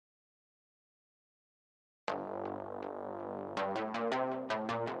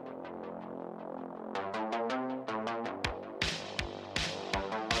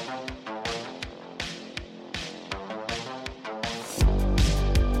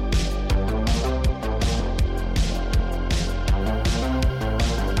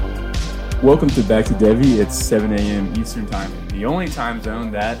Welcome to Back to Devi. It's 7 a.m. Eastern Time, the only time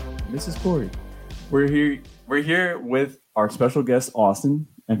zone that misses Corey. We're here with our special guest, Austin.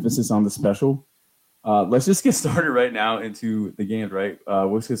 Emphasis on the special. Let's just get started right now into the games, right?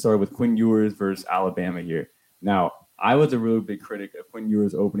 Let's get started with Quinn Ewers versus Alabama here. Now, I was a really big critic of Quinn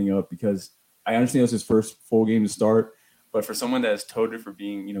Ewers opening up because I understand it was his first full game to start, but for someone that is touted for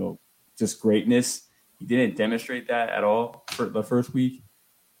being, just greatness, he didn't demonstrate that at all for the first week.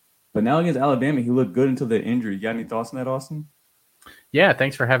 But now against Alabama, he looked good until the injury. You got any thoughts on that, Austin? Yeah,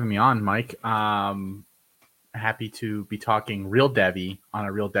 thanks for having me on, Mike. Happy to be talking real Devi on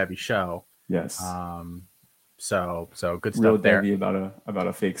a real Devi show. Yes. So good stuff real there. Devi about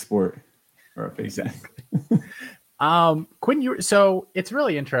a fake sport or a fake exactly. Quinn, so it's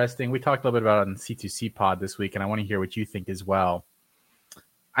really interesting. We talked a little bit about it on C2C pod this week, and I want to hear what you think as well.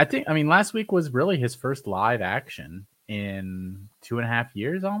 Last week was really his first live action in 2.5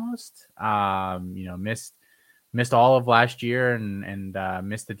 years almost. Missed all of last year and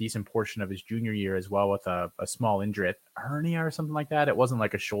missed a decent portion of his junior year as well with a small injury, hernia or something like that. It wasn't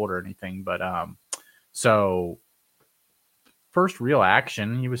like a shoulder or anything, but so first real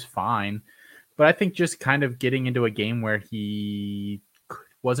action, he was fine. But I think just kind of getting into a game where he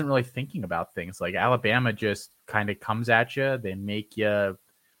wasn't really thinking about things. Like Alabama just kind of comes at you. They make you,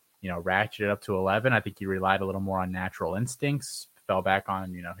 ratchet it up to 11. I think he relied a little more on natural instincts, fell back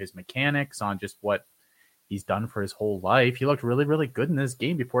on, his mechanics, on just what he's done for his whole life. He looked really, really good in this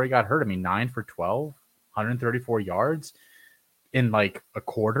game before he got hurt. 9 for 12, 134 yards in like a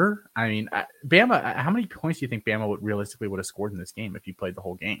quarter. Bama, how many points do you think Bama would have scored in this game if you played the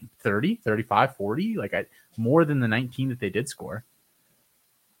whole game? 30, 35, 40? More than the 19 that they did score.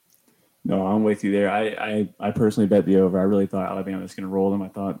 No, I'm with you there. I personally bet the over. I really thought Alabama was going to roll them. I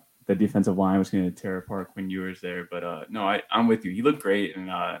thought the defensive line was going to tear apart Quinn Ewers there. But I'm with you. He looked great.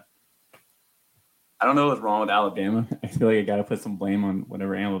 And I don't know what's wrong with Alabama. I feel like I got to put some blame on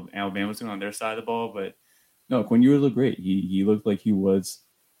whatever Alabama's doing on their side of the ball. But no, Quinn Ewers looked great. He looked like he was,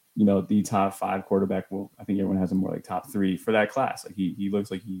 the top 5 quarterback. Well, I think everyone has him more like top 3 for that class. Like he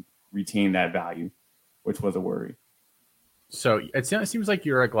looks like he retained that value, which was a worry. So it seems like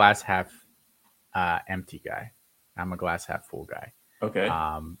you're a glass half empty guy. I'm a glass half full guy. Okay.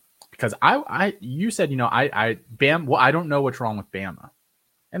 Because you said, Bam. Well, I don't know what's wrong with Bama,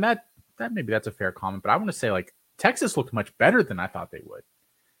 and that maybe that's a fair comment. But I want to say Texas looked much better than I thought they would.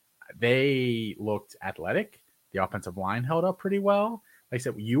 They looked athletic. The offensive line held up pretty well. Like I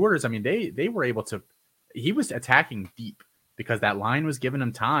said, Ewers, they were able to. He was attacking deep because that line was giving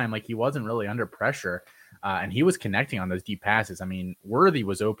him time. Like he wasn't really under pressure. And he was connecting on those deep passes. Worthy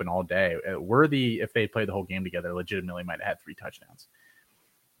was open all day. Worthy, if they played the whole game together, legitimately might have had 3 touchdowns.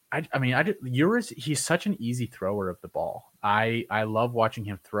 Ewers, he's such an easy thrower of the ball. I love watching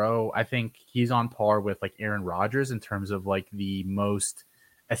him throw. I think he's on par with Aaron Rodgers in terms of the most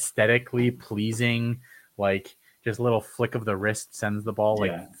aesthetically pleasing, just a little flick of the wrist sends the ball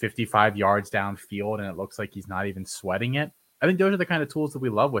 55 yards downfield, and it looks like he's not even sweating it. I think those are the kind of tools that we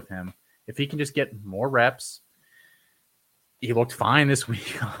love with him. If he can just get more reps, he looked fine this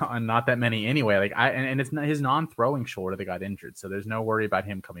week on not that many anyway. And it's not his non-throwing shoulder that got injured, so there's no worry about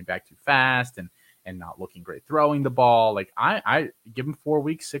him coming back too fast and not looking great throwing the ball. I give him 4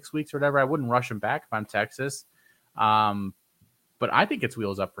 weeks, 6 weeks, or whatever. I wouldn't rush him back if I'm Texas, but I think it's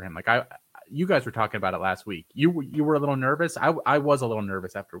wheels up for him. You guys were talking about it last week. You were a little nervous. I was a little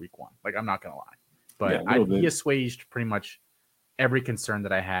nervous after week 1. I'm not gonna lie, but he assuaged pretty much every concern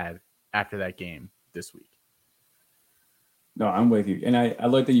that I had after that game this week. No, I'm with you. And I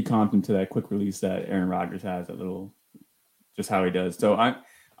like that you comped him to that quick release that Aaron Rodgers has, that little, just how he does. So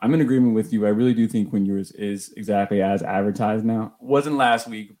I'm in agreement with you. I really do think Quinn Ewers is exactly as advertised now. Wasn't last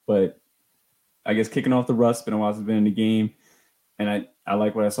week, but I guess kicking off the rust, been a while since been in the game. And I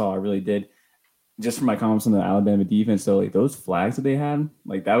like what I saw. I really did. Just from my comments on the Alabama defense, so those flags that they had,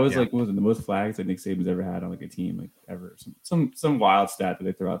 that was what was it, the most flags that Nick Saban's ever had on a team, ever. Some wild stat that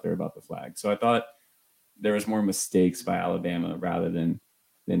they throw out there about the flag. So I thought there was more mistakes by Alabama rather than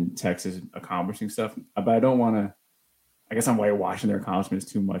Texas accomplishing stuff. But I don't want to. I guess I'm whitewashing their accomplishments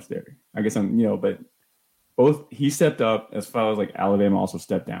too much there. I guess I'm but both he stepped up as far as Alabama also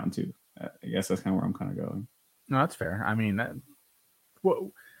stepped down too. I guess that's kind of where I'm kind of going. No, that's fair.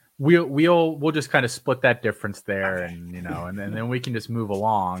 We'll just kind of split that difference there, and and then we can just move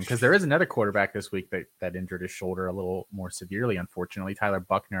along, because there is another quarterback this week that injured his shoulder a little more severely, unfortunately. Tyler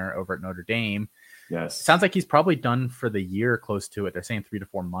Buchner over at Notre Dame. Yes, sounds like he's probably done for the year, close to it. They're saying 3 to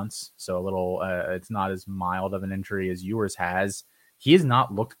 4 months, so a little. It's not as mild of an injury as Ewers has. He has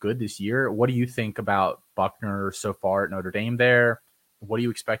not looked good this year. What do you think about Buchner so far at Notre Dame? There, what are you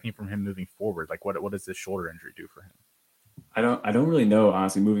expecting from him moving forward? Like, what does this shoulder injury do for him? I don't really know,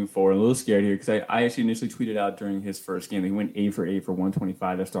 honestly, moving forward. I'm a little scared here because I actually initially tweeted out during his first game. He went 8 for 8 for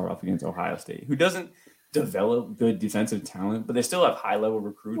 125 to start off against Ohio State, who doesn't develop good defensive talent, but they still have high level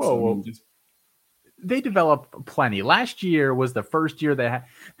recruits. Whoa, so, I mean, just they develop plenty. Last year was the first year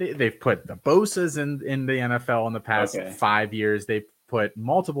they've put the Bosa's in the NFL in the past 5 years. They've put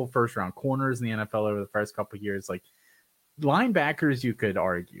multiple first round corners in the NFL over the first couple of years. Like linebackers, you could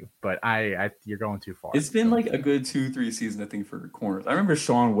argue, but you're going too far. It's been like a good 2-3 seasons, I think, for corners. I remember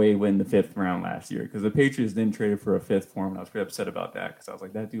Shaun Wade winning the 5th round last year because the Patriots didn't trade for a 5th for him. And I was pretty upset about that because I was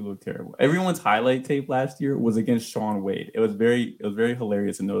like, that dude looked terrible. Everyone's highlight tape last year was against Shaun Wade. It was very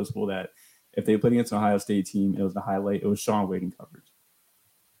hilarious and noticeable that if they played against an Ohio State team, it was the highlight. It was Shaun Wade in coverage.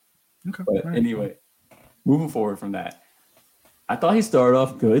 Okay. But anyway, moving forward from that, I thought he started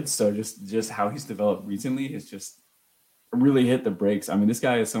off good. So just how he's developed recently is just really hit the brakes. I mean, this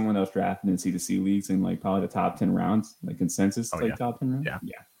guy is someone that was drafted in C2C leagues in like probably the top 10 rounds, like consensus, top 10 rounds.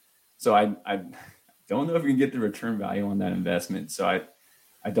 Yeah. So I don't know if we can get the return value on that investment. So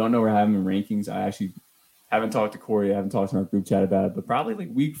I don't know where I have him in rankings. I actually haven't talked to Corey. I haven't talked to our group chat about it, but probably like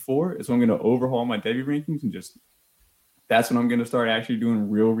week 4 is when I'm going to overhaul my Devy rankings and just that's when I'm going to start actually doing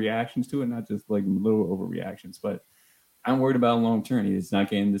real reactions to it, not just like little overreactions. But I'm worried about long term. He's not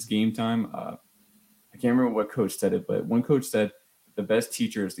getting this game time. I can't remember what coach said it, but one coach said the best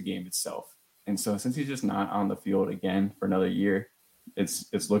teacher is the game itself. And so since he's just not on the field again for another year,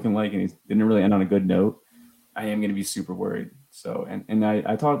 it's looking like, and he didn't really end on a good note, I am going to be super worried. So, and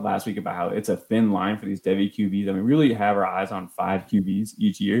I talked last week about how it's a thin line for these Devy QBs. I mean, we really have our eyes on 5 QBs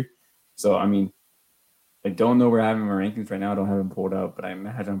each year. So, I mean, I don't know where I have him in my rankings right now. I don't have him pulled up, but I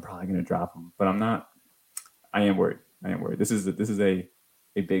imagine I'm probably going to drop him. But I'm not. I am worried. This is a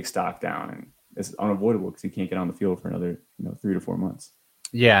big stock down, and it's unavoidable because he can't get on the field for another 3 to 4 months.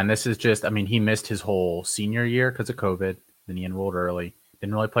 Yeah, and this is just. I mean, he missed his whole senior year because of COVID. Then he enrolled early.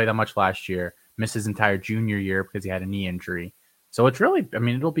 Didn't really play that much last year. Missed his entire junior year because he had a knee injury. So it's really. I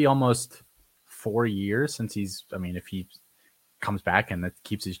mean, it'll be almost 4 years since he's. I mean, if he comes back and that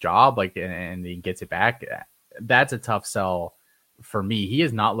keeps his job, like, and he gets it back, that's a tough sell for me. He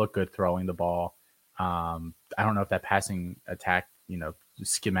has not looked good throwing the ball. I don't know if that passing attack,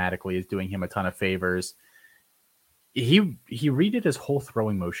 schematically is doing him a ton of favors. He redid his whole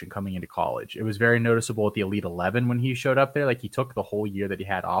throwing motion coming into college. It was very noticeable at the Elite 11 when he showed up there. Like, he took the whole year that he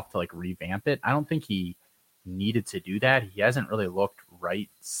had off to like revamp it. I don't think he needed to do that. He hasn't really looked right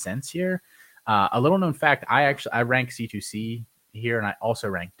since here. A little known fact, I rank C2C here, and I also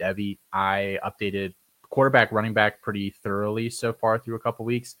rank Devy. I updated quarterback, running back pretty thoroughly so far through a couple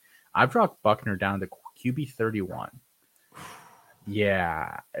weeks. I've dropped Buckner down to QB 31.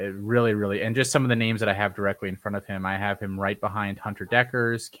 Yeah, really, really. And just some of the names that I have directly in front of him, I have him right behind Hunter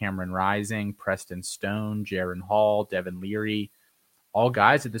Deckers, Cameron Rising, Preston Stone, Jaron Hall, Devin Leary, all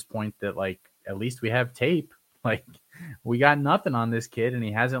guys at this point that, like, at least we have tape. Like, we got nothing on this kid, and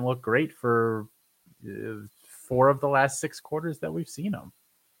he hasn't looked great for 4 of the last 6 quarters that we've seen him.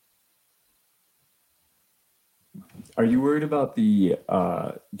 Are you worried about the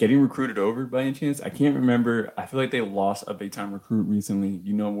getting recruited over by any chance? I can't remember. I feel like they lost a big time recruit recently.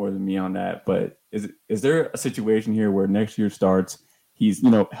 You know more than me on that. But is there a situation here where next year starts, he's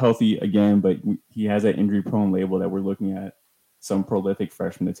healthy again, but he has that injury prone label that we're looking at some prolific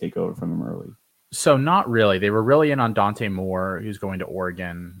freshman to take over from him early? So not really. They were really in on Dante Moore, who's going to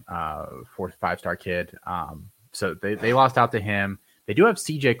Oregon, 4-5-star kid. So they lost out to him. They do have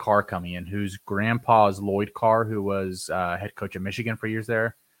CJ Carr coming in, whose grandpa is Lloyd Carr, who was head coach of Michigan for years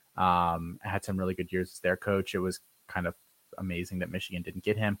there. Had some really good years as their coach. It was kind of amazing that Michigan didn't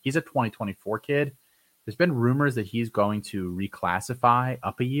get him. He's a 2024 kid. There's been rumors that he's going to reclassify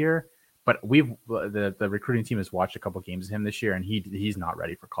up a year, but the recruiting team has watched a couple games of him this year, and he's not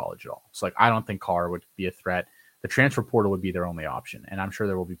ready for college at all. So, like, I don't think Carr would be a threat. The transfer portal would be their only option, and I'm sure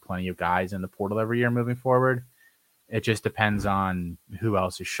there will be plenty of guys in the portal every year moving forward. It just depends on who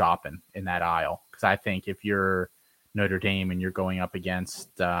else is shopping in that aisle. Because I think if you're Notre Dame and you're going up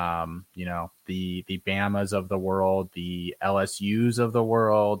against, the Bamas of the world, the LSUs of the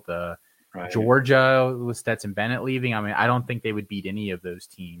world, the right. Georgia with Stetson Bennett leaving, I mean, I don't think they would beat any of those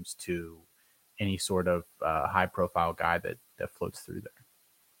teams to any sort of high-profile guy that floats through there.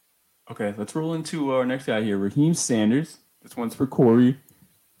 Okay, let's roll into our next guy here, Raheem Sanders. This one's for Corey.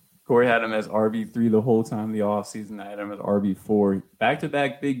 Corey had him as RB3 the whole time the offseason. I had him as RB4.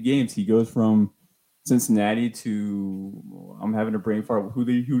 Back-to-back big games. He goes from Cincinnati to, I'm having a brain fart. Who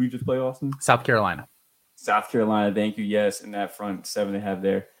did he just play, Austin? South Carolina. South Carolina, thank you. Yes, in that front 7 they have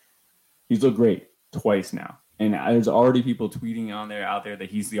there. He's looked great twice now. And there's already people tweeting out there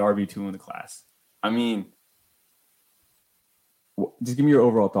that he's the RB2 in the class. I mean, just give me your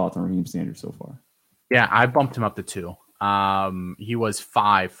overall thoughts on Raheem Sanders so far. Yeah, I bumped him up to 2. He was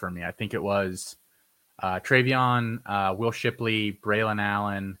 5 for me. I think it was Travion, Will Shipley, Braylon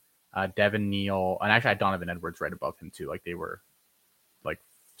Allen, Devin Neal, and actually I had Donovan Edwards right above him too. Like they were like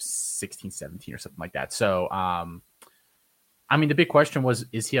 16, 17 or something like that. So, I mean, the big question was,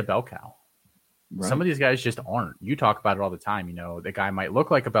 is he a bell cow? Right. Some of these guys just aren't. You talk about it all the time. You know, the guy might look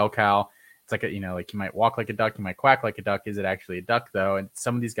like a bell cow. It's like, like he might walk like a duck. He might quack like a duck. Is it actually a duck though? And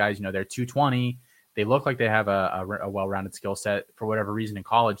some of these guys, they're 220. They look like they have a well-rounded skill set. For whatever reason in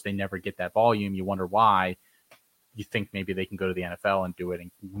college, they never get that volume. You wonder why. You think maybe they can go to the NFL and do it.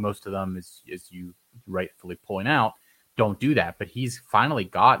 And most of them, as you rightfully point out, don't do that. But he's finally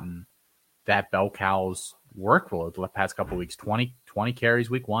gotten that bell cow's workload the past couple of weeks. 20 carries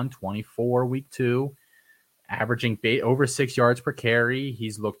week 1, 24 week 2, averaging over 6 yards per carry.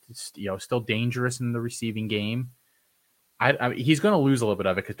 He's looked still dangerous in the receiving game. He's going to lose a little bit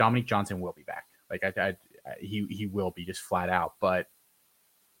of it because Dominique Johnson will be back. Like he will be just flat out, but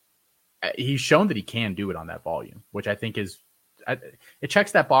he's shown that he can do it on that volume, which I think it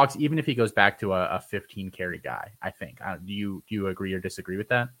checks that box. Even if he goes back to a 15 carry guy, I think. Do you agree or disagree with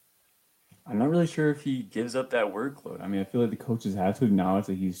that? I'm not really sure if he gives up that workload. I mean, I feel like the coaches have to acknowledge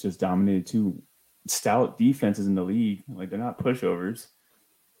that he's just dominated 2 stout defenses in the league. Like they're not pushovers.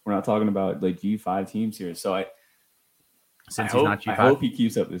 We're not talking about like G5 teams here. So I hope he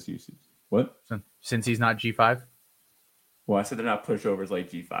keeps up this usage. What? Since he's not G5? Well, I said they're not pushovers like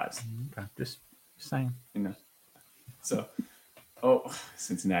G5s. Okay, just saying. So,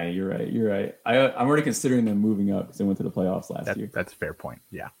 Cincinnati, you're right. I'm already considering them moving up because they went to the playoffs last year. That's a fair point.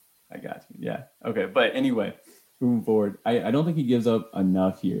 Yeah. I got you. Yeah. Okay. But anyway, moving forward, I don't think he gives up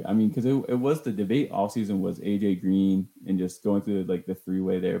enough here. I mean, because it was the debate all season was AJ Green and just going through like the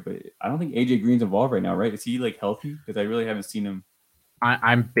 3-way there. But I don't think AJ Green's involved right now, right? Is he like healthy? Because I really haven't seen him.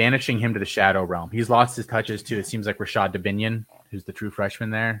 I'm banishing him to the shadow realm. He's lost his touches too. It seems like Rashad Dubinion, who's the true freshman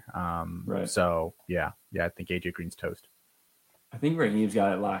there. Right. So yeah, I think AJ Green's toast. I think Raheem's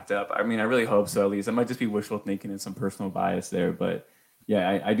got it locked up. I mean, I really hope so. At least I might just be wishful thinking and some personal bias there, but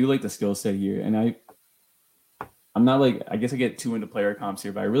yeah, I do like the skill set here, and I'm not like, I guess I get too into player comps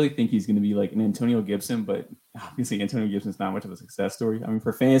here, but I really think he's going to be like an Antonio Gibson, but obviously Antonio Gibson's not much of a success story. I mean,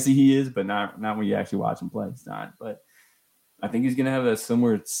 for fantasy he is, but not when you actually watch him play. It's not. But I think he's going to have a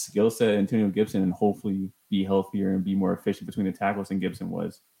similar skill set to Antonio Gibson and hopefully be healthier and be more efficient between the tackles than Gibson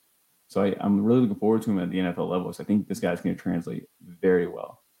was. So I'm really looking forward to him at the NFL level. So I think this guy's going to translate very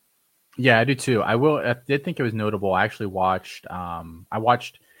well. Yeah, I do too. I did think it was notable. I actually watched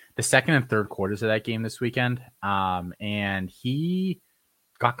the second and third quarters of that game this weekend. And he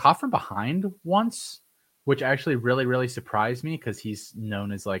got caught from behind once, which actually really, really surprised me because he's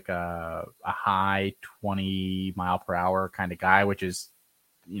known as like a high 20 mile per hour kind of guy, which is,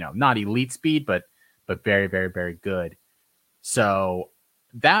 not elite speed, but very, very, very good. So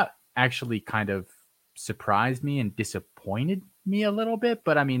that actually kind of surprised me and disappointed me a little bit.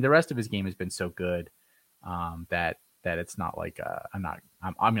 But I mean, the rest of his game has been so good that it's not like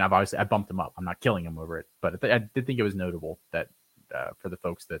I bumped him up. I'm not killing him over it, but I did think it was notable that for the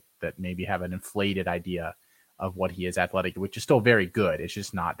folks that maybe have an inflated idea of what he is athletic, which is still very good. It's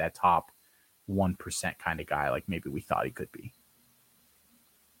just not that top 1% kind of guy like maybe we thought he could be.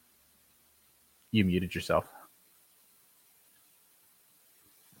 You muted yourself.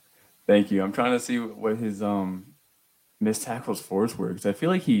 Thank you. I'm trying to see what his missed tackles force were because I feel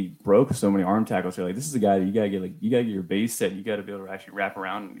like he broke so many arm tackles. You're like, this is a guy that you gotta get your base set. You gotta be able to actually wrap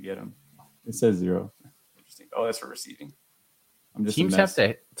around and get him. It says 0. Interesting. Oh, that's for receiving. Teams have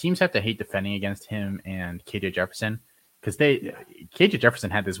to hate defending against him and KJ Jefferson because KJ Jefferson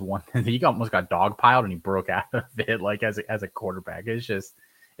had this one. He almost got dogpiled and he broke out of it like as a quarterback. It's just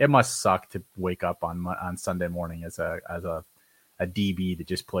it must suck to wake up on Sunday morning as a DB that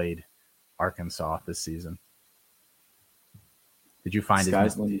just played Arkansas this season. Did you find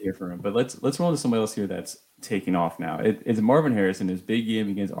Sky's the limit here for him? But let's roll to somebody else here that's taking off now. It's Marvin Harrison, his big game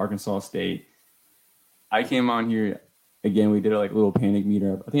against Arkansas State. I came on here again. We did a little panic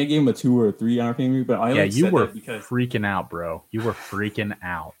meter. I think I gave him a 2 or a 3 on our panic meter. But you were freaking out, bro. You were freaking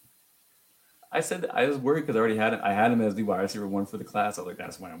out. I said that I was worried because I had him as the wide receiver 1 for the class. I was like,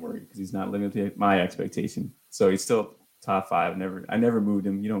 that's why I'm worried because he's not living up to my expectation. So he's still top 5. I never moved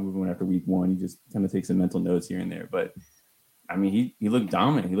him. You don't move him after week 1. You just kind of take some mental notes here and there. But I mean, he looked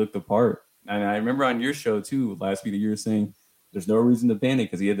dominant. He looked the part. And I remember on your show too last week that you were saying there's no reason to panic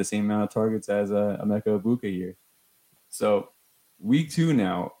because he had the same amount of targets as Emeka Egbuka here. So week 2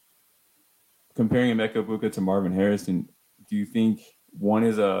 now, comparing Emeka Egbuka to Marvin Harrison, do you think one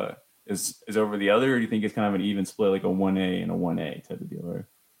is over the other, or do you think it's kind of an even split, like a 1A and a 1A type of deal? Or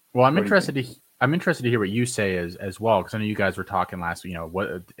Well, I'm what do you interested think? to I'm interested to hear what you say as well, because I know you guys were talking last week.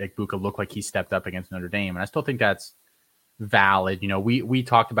 What Egbuka looked like he stepped up against Notre Dame, and I still think that's valid. We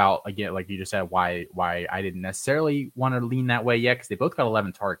talked about, again, like you just said, why I didn't necessarily want to lean that way yet, because they both got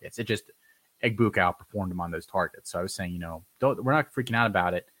 11 targets. It just Egbuka outperformed him on those targets. So I was saying, we're not freaking out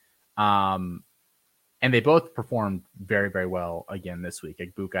about it. And they both performed very, very well again this week.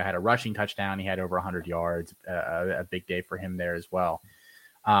 Egbuka had a rushing touchdown. He had over 100 yards, a big day for him there as well.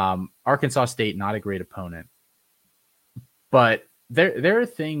 Arkansas State, not a great opponent. But there are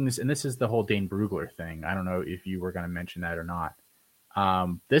things, and this is the whole Dane Brugler thing. I don't know if you were going to mention that or not.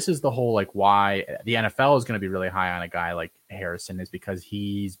 This is the whole, like, why the NFL is going to be really high on a guy like Harrison, is because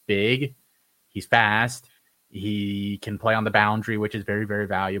he's big, he's fast, he can play on the boundary, which is very, very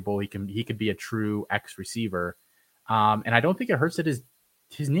valuable. He could be a true X receiver. And I don't think it hurts that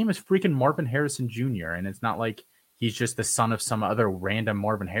his name is freaking Marvin Harrison Jr. And it's not like he's just the son of some other random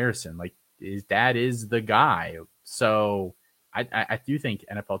Marvin Harrison. Like, his dad is the guy. So I do think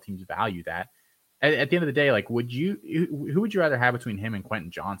NFL teams value that. At the end of the day, like, who would you rather have between him and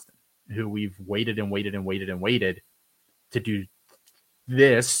Quentin Johnston, who we've waited and waited and waited and waited to do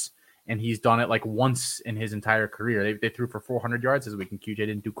this, and he's done it like once in his entire career. They threw for 400 yards this week, and QJ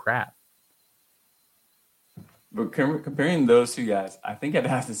didn't do crap. But comparing those two guys, I think I'd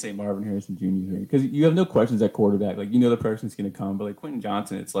have to say Marvin Harrison Jr. here, because you have no questions at quarterback. Like, the person's going to come, but like Quentin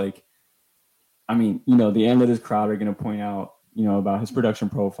Johnson, it's like, I mean, the analytics crowd are going to point out, about his production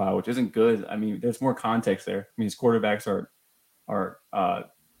profile, which isn't good. I mean, there's more context there. I mean, his quarterbacks are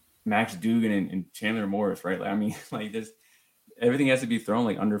Max Duggan and Chandler Morris, right? Like, I mean, like, this, everything has to be thrown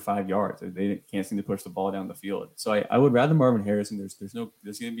like under 5 yards. They can't seem to push the ball down the field. So I would rather Marvin Harrison. There's going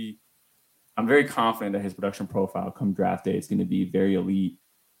to be. I'm very confident that his production profile come draft day is going to be very elite,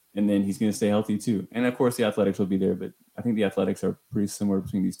 and then he's going to stay healthy too. And of course, the athletics will be there, but I think the athletics are pretty similar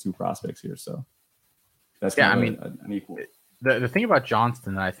between these two prospects here. So that's kind of an equal. The thing about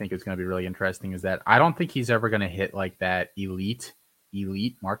Johnston that I think is going to be really interesting is that I don't think he's ever going to hit like that elite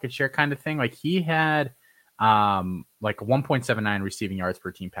market share kind of thing. Like, he had like 1.79 receiving yards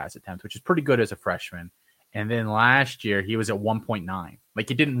per team pass attempt, which is pretty good as a freshman. And then last year he was at 1.9. Like,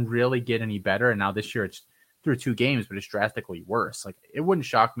 it didn't really get any better. And now this year it's through 2 games, but it's drastically worse. Like, it wouldn't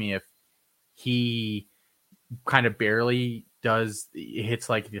shock me if he kind of barely hits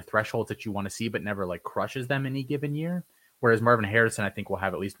like the thresholds that you want to see, but never like crushes them any given year. Whereas Marvin Harrison, I think, will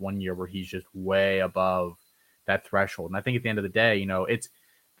have at least 1 year where he's just way above that threshold. And I think at the end of the day,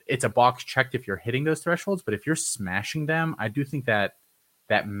 it's a box checked if you're hitting those thresholds, but if you're smashing them, I do think that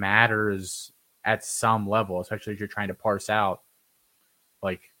matters at some level, especially if you're trying to parse out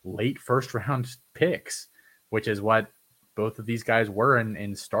like late first round picks, which is what both of these guys were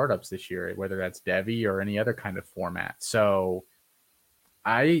in startups this year, whether that's Devy or any other kind of format. So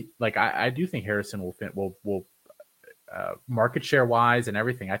I do think Harrison will market share wise and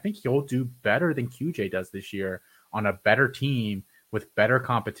everything. I think he'll do better than QJ does this year on a better team with better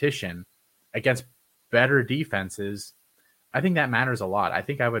competition against better defenses. I think that matters a lot. I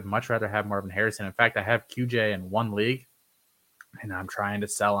think I would much rather have Marvin Harrison. In fact, I have QJ in one league, and I'm trying to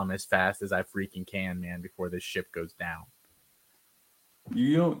sell him as fast as I freaking can, man, before this ship goes down.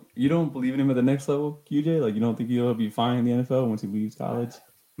 You don't believe in him at the next level, QJ? Like, you don't think he'll be fine in the NFL once he leaves college?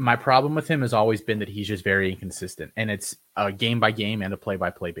 My problem with him has always been that he's just very inconsistent, and it's a game by game and a play by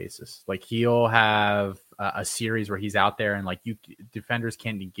play basis. Like, he'll have a series where he's out there and like defenders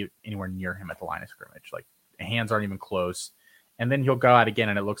can't get anywhere near him at the line of scrimmage. Like, hands aren't even close. And then he'll go out again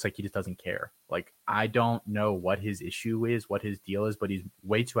and it looks like he just doesn't care. Like, I don't know what his issue is, what his deal is, but he's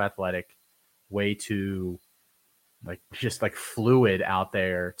way too athletic, way too just fluid out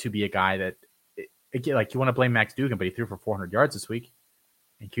there to be a guy that, again, like, you want to blame Max Duggan, but he threw for 400 yards this week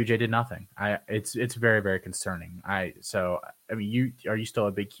and QJ did nothing. It's very, very concerning. Are you still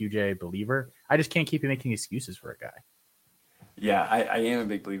a big QJ believer? I just can't keep making excuses for a guy. Yeah, I am a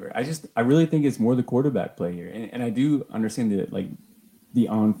big believer. I really think it's more the quarterback play here. And I do understand the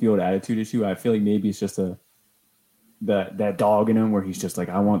on-field attitude issue. I feel like maybe it's just that dog in him where he's just like,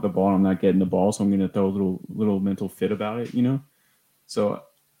 I want the ball, I'm not getting the ball, so I'm going to throw a little mental fit about it, So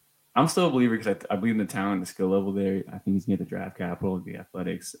I'm still a believer because I believe in the talent, the skill level there. I think he's going to get the draft capital, the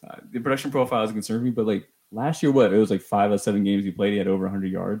athletics. The production profile is concerned me, but like last year, it was like 5 out of 7 games he played, he had over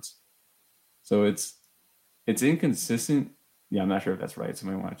 100 yards. So it's inconsistent. Yeah, I'm not sure if that's right.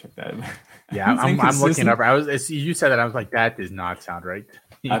 Somebody want to check that. Yeah, I'm looking up. You said that. I was like, that does not sound right.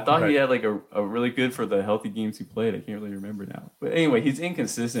 I thought he But had like a really good for the healthy games he played. I can't really remember now. But anyway, he's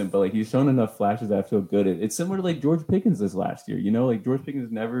inconsistent, but like he's shown enough flashes that I feel good. It's similar to like George Pickens this last year. You know, like George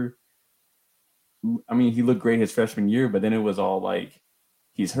Pickens never. I mean, he looked great his freshman year, but then it was all like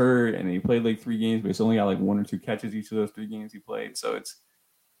he's hurt and he played like 3 games, but he's only got like 1 or 2 catches each of those 3 games he played. So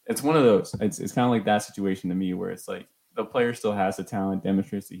it's one of those. It's kind of like that situation to me where it's like the player still has the talent,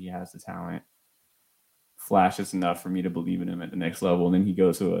 demonstrates that he has the talent, flashes enough for me to believe in him at the next level, and then he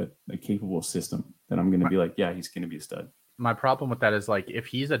goes to a capable system that I'm going to be like, yeah, he's going to be a stud. my problem with that is like if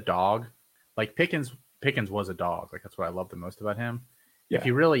he's a dog, like Pickens was a dog. Like that's what I love the most about him. Yeah. If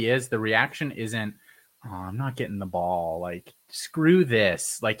he really is, the reaction isn't, oh, I'm not getting the ball. Like screw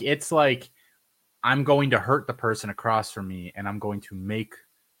this. Like it's like I'm going to hurt the person across from me, and I'm going to make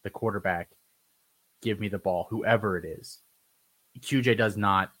the quarterback give me the ball, whoever it is. QJ does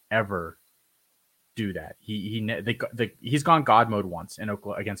not ever do that. He's gone God mode once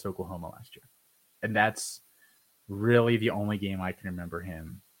against Oklahoma last year, and that's really the only game I can remember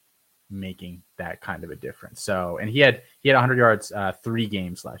him making that kind of a difference. So, and he had 100 yards 3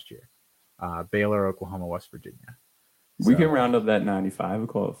 games last year. Baylor, Oklahoma, West Virginia. We can round up that 95. We'll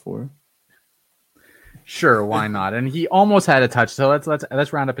call it 4. Sure, why not? And he almost had a touch. So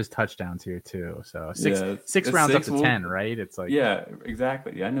let's round up his touchdowns here too. So six rounds up to 10, right? It's like yeah,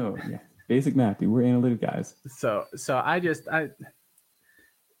 exactly. Yeah, I know. Yeah, basic math, dude. We're analytic guys. So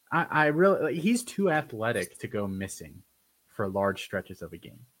I really like, he's too athletic to go missing for large stretches of a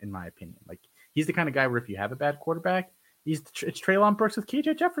game, in my opinion. Like he's the kind of guy where if you have a bad quarterback, it's Treylon Brooks with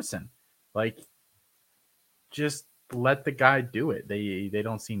KJ Jefferson. Like just let the guy do it. They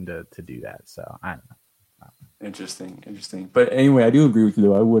don't seem to do that. So I don't know. Interesting. But anyway, I do agree with you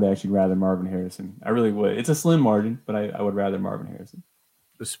though. I would actually rather Marvin Harrison. I really would. It's a slim margin, but I would rather Marvin Harrison.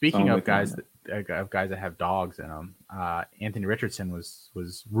 Speaking of guys that have dogs in them, Anthony Richardson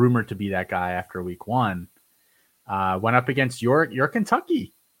was rumored to be that guy after week 1. Went up against your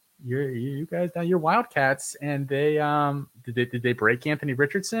Kentucky, you guys down your Wildcats, and they did they break Anthony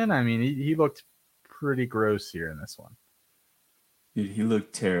Richardson? I mean, he looked pretty gross here in this one. Dude, he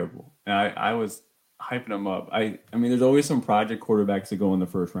looked terrible. And I was hyping him up. I mean, there's always some project quarterbacks that go in the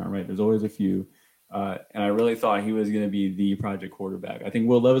first round, right? There's always a few. And I really thought he was going to be the project quarterback. I think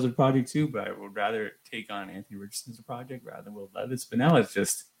Will Levis is a project too, but I would rather take on Anthony Richardson as a project rather than Will Levis. But now it's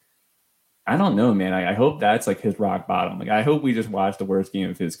just, I don't know, man. I hope that's like his rock bottom. Like I hope we just watched the worst game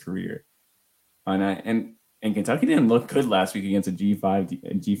of his career. And Kentucky didn't look good last week against a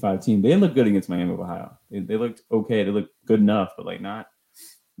G5 team. They didn't look good against Miami of Ohio. They looked okay. They looked good enough, but like not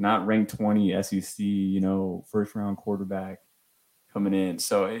ranked 20 SEC, first round quarterback coming in.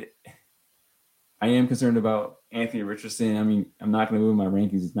 So I am concerned about Anthony Richardson. I mean, I'm not going to move my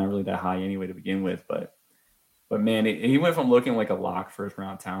rankings. It's not really that high anyway to begin with, but man, he went from looking like a lock first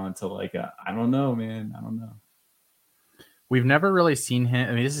round talent to like I don't know, man. I don't know. We've never really seen him.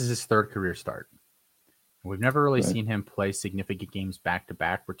 I mean, this is his 3rd career start. We've never really seen him play significant games back to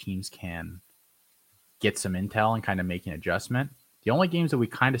back where teams can get some intel and kind of make an adjustment. The only games that we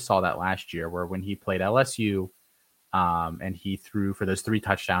kind of saw that last year were when he played LSU, and he threw for those 3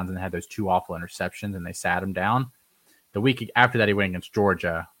 touchdowns and had those 2 awful interceptions, and they sat him down. The week after that, he went against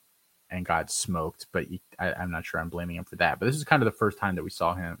Georgia and got smoked, but I'm not sure I'm blaming him for that. But this is kind of the first time that we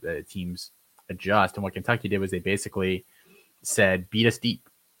saw him, teams adjust. And what Kentucky did was they basically said, beat us deep.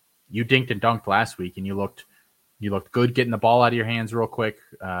 You dinked and dunked last week, and you looked good getting the ball out of your hands real quick.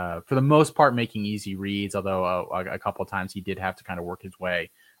 For the most part, making easy reads, although a couple of times he did have to kind of work his way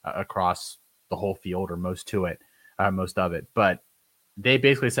across the whole field or most of it. But they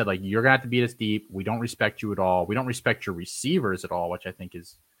basically said, like, you're going to have to beat us deep. We don't respect you at all. We don't respect your receivers at all, which I think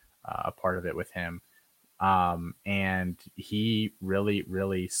is a part of it with him. And he really,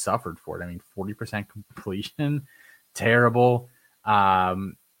 really suffered for it. I mean, 40% completion, terrible.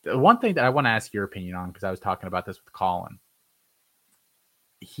 One thing that I want to ask your opinion on, because I was talking about this with Colin,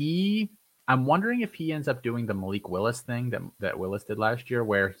 I'm wondering if he ends up doing the Malik Willis thing that Willis did last year,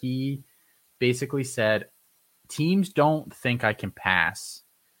 where he basically said, teams don't think I can pass.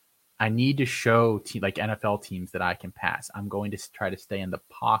 I need to show like NFL teams that I can pass. I'm going to try to stay in the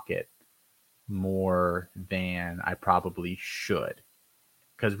pocket more than I probably should.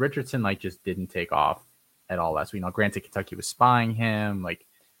 Because Richardson just didn't take off at all last week. Now, granted, Kentucky was spying him,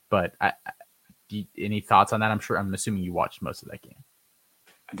 but any thoughts on that? I'm assuming you watched most of that game.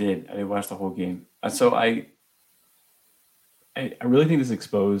 I did watch the whole game. So I really think this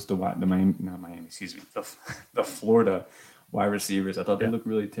exposed the Florida wide receivers. I thought they looked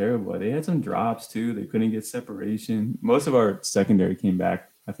really terrible. They had some drops too. They couldn't get separation. Most of our secondary came back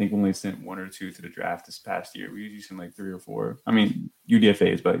I think only sent 1 or 2 to the draft this past year. We usually send like 3 or 4. I mean,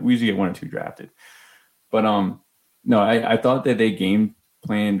 UDFAs, but we usually get 1 or 2 drafted. But no, I thought that they game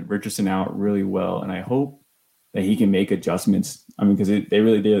planned Richardson out really well, and I hope that he can make adjustments. I mean, because they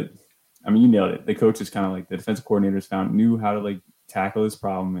really did. I mean, you nailed it. The coaches kind of like the defensive coordinators knew how to like tackle this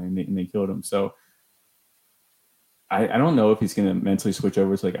problem, and they killed him. So I don't know if he's going to mentally switch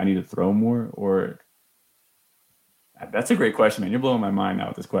over to like I need to throw more, or that's a great question, man. You're blowing my mind now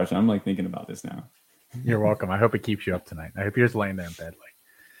with this question. I'm like thinking about this now. You're welcome. I hope it keeps you up tonight. I hope you're just laying there in bed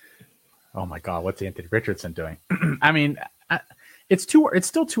like, oh my God, what's Anthony Richardson doing? I mean, it's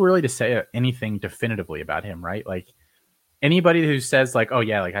still too early to say anything definitively about him, right? Like anybody who says like, oh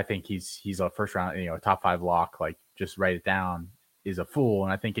yeah, like I think he's a first round, top 5 lock, like just write it down, is a fool.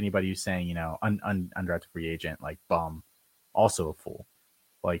 And I think anybody who's saying, undrafted free agent, like bum, also a fool.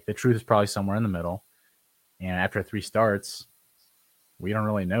 Like the truth is probably somewhere in the middle. And after 3 starts, we don't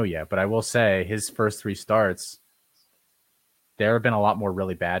really know yet. But I will say his first 3 starts, there have been a lot more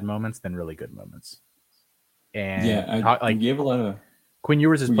really bad moments than really good moments. And yeah, I gave a lot of Quinn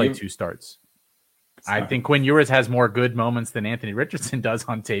Ewers has played 2 starts. I think Quinn Ewers has more good moments than Anthony Richardson does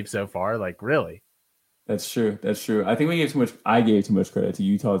on tape so far. Like, really? That's true. I think I gave too much credit to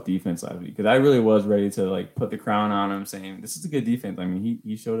Utah's defense last week because I really was ready to like put the crown on him, saying this is a good defense. I mean,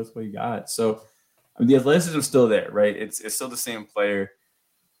 he showed us what he got. So I mean, the athleticism is still there, right? It's still the same player.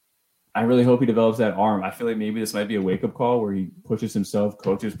 I really hope he develops that arm. I feel like maybe this might be a wake-up call where he pushes himself,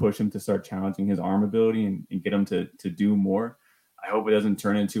 coaches push him to start challenging his arm ability and get him to do more. I hope it doesn't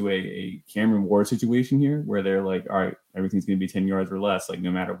turn into a Cameron Ward situation here where they're like, all right, everything's going to be 10 yards or less, like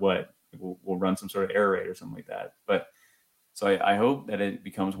no matter what. We'll run some sort of air raid or something like that. But so I hope that it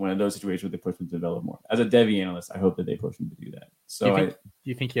becomes one of those situations where they push him to develop more. As a Devy analyst, I hope that they push him to do that. So do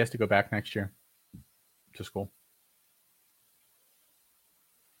you think he has to go back next year to school?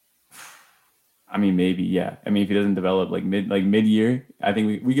 I mean, maybe, yeah. I mean, if he doesn't develop like mid-year, I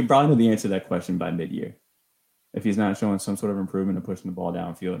think we could probably know the answer to that question by mid-year. If he's not showing some sort of improvement and pushing the ball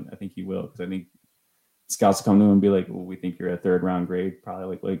downfield, I think he will. Because I think scouts will come to him and be like, well, we think you're a 3rd-round grade,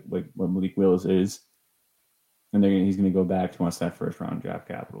 probably like what Malik Willis is. And he's going to go back to wants that 1st-round draft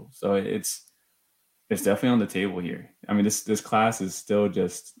capital. So it's definitely on the table here. I mean, this class is still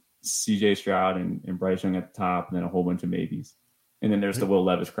just C.J. Stroud and Bryce Young at the top, and then a whole bunch of maybes. And then there's the Will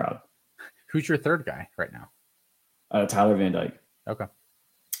Levis crowd. Who's your 3rd guy right now? Tyler Van Dyke. Okay.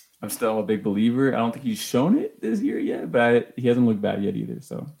 I'm still a big believer. I don't think he's shown it this year yet, but he hasn't looked bad yet either.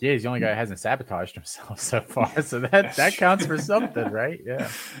 So yeah, he's the only guy who hasn't sabotaged himself so far. So that counts for something, right? Yeah.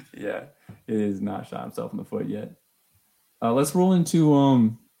 Yeah. It is not shot himself in the foot yet. Let's roll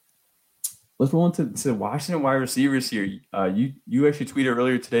into Washington wide receivers here. You actually tweeted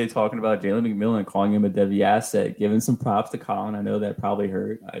earlier today talking about Jalen McMillan, calling him a Devy asset, giving some props to Colin. I know that probably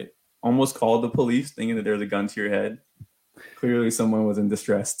hurt. I almost called the police thinking that there was a gun to your head. Clearly someone was in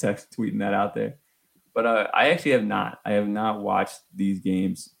distress tweeting that out there. But I actually have not. I have not watched these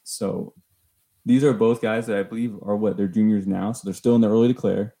games. So these are both guys that I believe are they're juniors now. So they're still in the early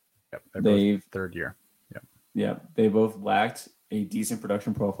declare. Yep, they're both 3rd year. Yep. Yeah, they both lacked a decent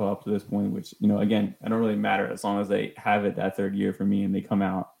production profile up to this point, which, again, I don't really matter as long as they have it that 3rd year for me and they come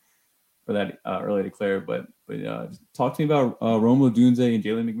out for that early declare. But talk to me about Rome Odunze and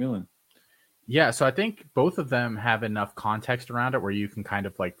Jalen McMillan. Yeah, so I think both of them have enough context around it where you can kind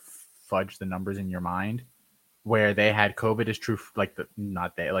of like fudge the numbers in your mind. Where they had COVID as true,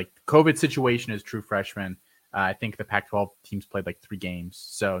 COVID situation as true freshmen. I think the Pac-12 teams played like 3 games,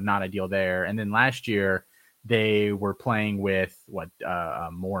 so not ideal there. And then last year they were playing with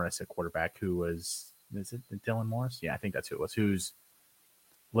Morris, a quarterback who is it Dylan Morris? Yeah, I think that's who it was. Who's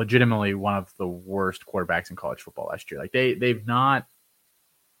legitimately one of the worst quarterbacks in college football last year. Like they've not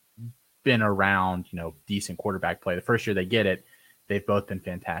been around, decent quarterback play. The first year they get it, they've both been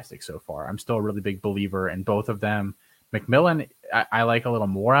fantastic so far. I'm still a really big believer in both of them. McMillan, I like a little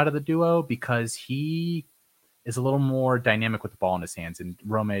more out of the duo because he is a little more dynamic with the ball in his hands. And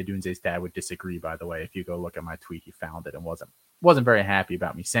Rome Odunze's dad would disagree, by the way. If you go look at my tweet, he found it and wasn't very happy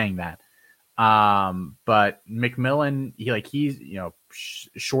about me saying that. But McMillan, he's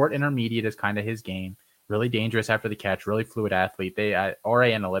short intermediate is kind of his game. Really dangerous after the catch, really fluid athlete. They RA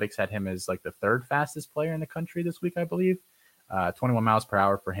Analytics had him as like the 3rd fastest player in the country this week, I believe. 21 miles per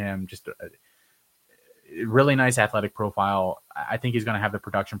hour for him. Just a really nice athletic profile. I think he's going to have the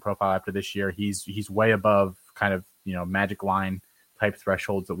production profile after this year. He's way above kind of magic line type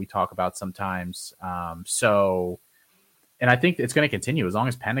thresholds that we talk about sometimes. And I think it's going to continue as long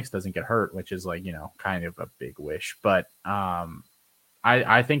as Penix doesn't get hurt, which is kind of a big wish. But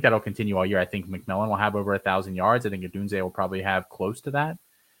I think that'll continue all year. I think McMillan will have over 1,000 yards. I think Odunze will probably have close to that.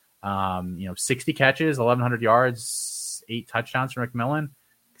 60 catches, 1,100 yards, 8 touchdowns for McMillan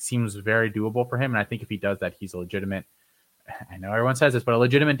seems very doable for him. And I think if he does that, he's a legitimate. I know everyone says this, but a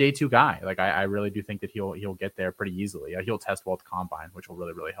legitimate day 2 guy. Like I really do think that he'll get there pretty easily. He'll test well at the combine, which will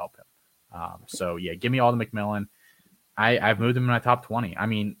really, really help him. So yeah, give me all the McMillan. I've moved him in my top 20. I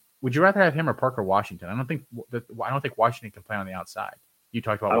mean, would you rather have him or Parker Washington? I don't think Washington can play on the outside. You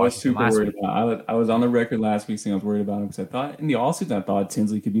talked about. I was Washington super last worried week. about. I was on the record last week saying I was worried about him because I thought in the offseason I thought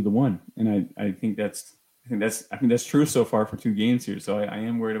Tinsley could be the one, and I think that's true so far for 2 games here. So I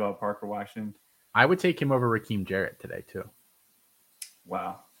am worried about Parker Washington. I would take him over Raheem Jarrett today too.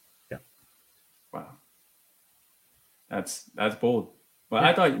 Wow. Yeah. Wow. That's bold. Well,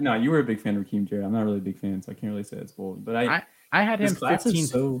 I thought you were a big fan of Raheem Jarrett. I'm not really a big fan, so I can't really say it's bold. But I had him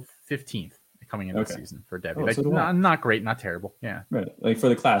 15th coming into the season for Debbie. So not great, not terrible. Yeah. Right. Like for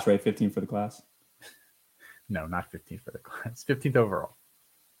the class, right? 15th for the class. No, not 15th for the class. 15th overall.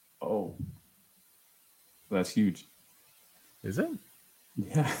 Oh. So that's huge. Is it?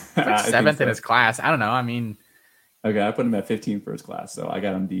 Yeah. Like 7th in his class. I don't know. I mean, okay, I put him at 15th for his class, so I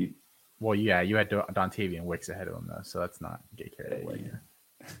got him deep. Well, yeah, you had Dontavian Wicks ahead of him though, so let's not get carried away here.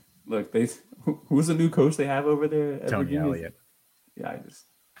 Look, who's the new coach they have over there? Tony Elliott. Yeah,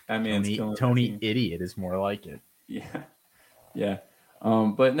 Tony Idiot is more like it. Yeah.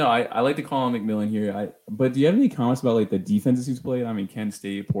 But no, I like to call him McMillan here. But do you have any comments about like the defenses he's played? I mean, Kent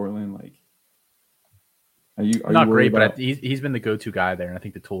State, Portland, like. Are not you great, about... but he's been the go-to guy there, and I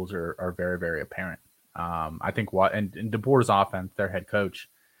think the tools are very, very apparent. I think and DeBoer's offense, their head coach,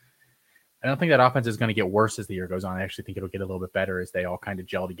 I don't think that offense is going to get worse as the year goes on. I actually think it'll get a little bit better as they all kind of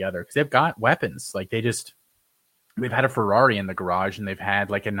gel together because they've got weapons. Like they've had a Ferrari in the garage, and they've had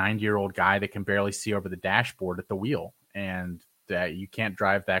like a 90-year-old guy that can barely see over the dashboard at the wheel, and that you can't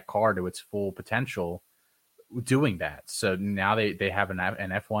drive that car to its full potential doing that. So now they have an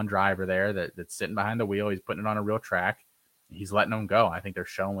F1 driver there that's sitting behind the wheel. He's putting it on a real track. He's letting them go. I think they're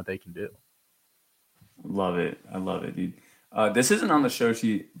showing what they can do. Love it. I love it, dude. This isn't on the show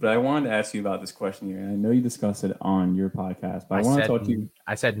sheet, but I wanted to ask you about this question here. And I know you discussed it on your podcast, but I want to talk to you.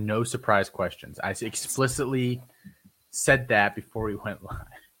 I said no surprise questions. I explicitly said that before we went live.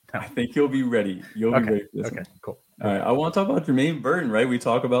 No. I think you'll be ready. You'll be ready for this. Okay, cool. All right. I want to talk about Jermaine Burton, right? We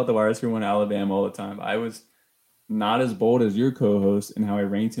talk about the wide receiver in Alabama all the time. I was not as bold as your co-host in how I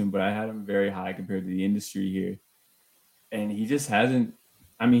ranked him, but I had him very high compared to the industry here. And he just hasn't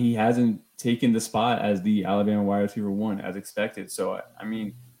taken the spot as the Alabama wide receiver 1 as expected. So, I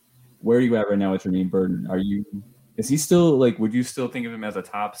mean, where are you at right now with Jermaine Burton? Is he still would you still think of him as a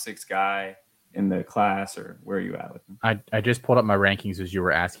top 6 guy in the class, or where are you at with him? I just pulled up my rankings as you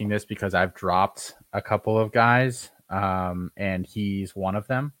were asking this because I've dropped a couple of guys, and he's one of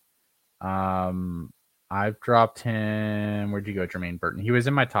them. I've dropped him. Where'd you go, Jermaine Burton? He was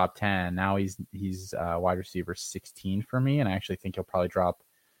in my top 10. Now he's wide receiver 16 for me, and I actually think he'll probably drop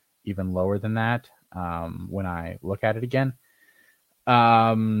even lower than that when I look at it again.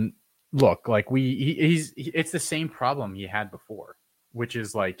 Look, like it's the same problem he had before, which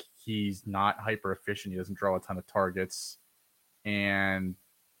is like he's not hyper efficient. He doesn't draw a ton of targets, and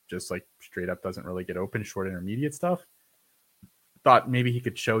just like straight up doesn't really get open short intermediate stuff. Thought maybe he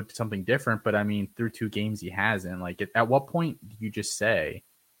could show something different, but I mean, through 2 games he hasn't. Like, at what point do you just say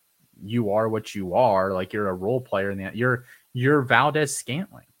you are what you are? Like, you're a role player in that. You're Valdez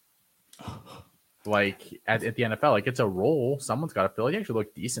Scantling. Like at the NFL, like it's a role. Someone's got to fill it. He actually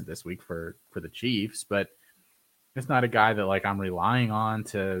looked decent this week for the Chiefs, but it's not a guy that like I'm relying on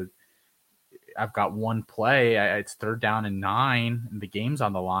to. I've got one play. It's 3rd down and 9, and the game's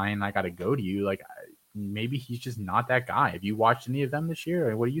on the line. I got to go to you. Like maybe he's just not that guy. Have you watched any of them this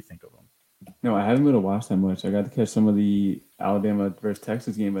year? Or what do you think of him? No, I haven't been able to watch that much. I got to catch some of the Alabama versus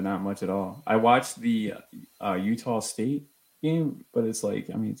Texas game, but not much at all. I watched the Utah State game, but it's like,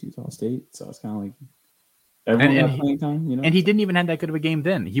 I mean, it's Utah State, so it's kind of like everyone got playing time, you know. And he didn't even have that good of a game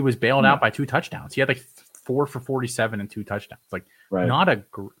then. He was bailed out by 2 touchdowns. He had like 4 for 47 and 2 touchdowns. Like not a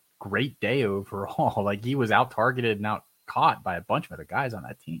great day overall. Like he was out targeted and out caught by a bunch of other guys on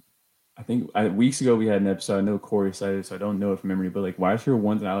that team. I think weeks ago we had an episode. I know Corey cited, so I don't know it from memory, but like wide receiver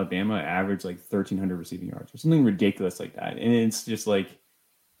 1s in Alabama averaged like 1,300 receiving yards or something ridiculous like that, and it's just like.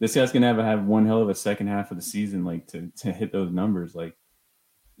 This guy's gonna have one hell of a second half of the season, like to hit those numbers. Like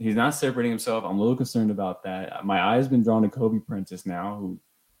he's not separating himself. I'm a little concerned about that. My eye's been drawn to Kobe Prentice now, who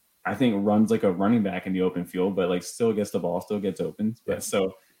I think runs like a running back in the open field, but like still gets the ball, still gets open. But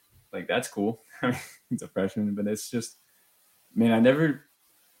so like that's cool. I mean, he's a freshman, but it's just, man,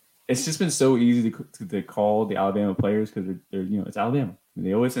 it's just been so easy to call the Alabama players because they're it's Alabama.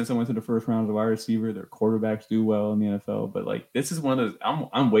 They always send someone to the first round as a wide receiver. Their quarterbacks do well in the NFL, but like this is one of those.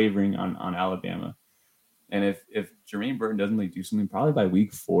 I'm wavering on Alabama, and if Jermaine Burton doesn't like do something, probably by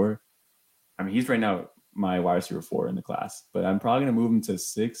week 4. I mean, he's right now my wide receiver 4 in the class, but I'm probably gonna move him to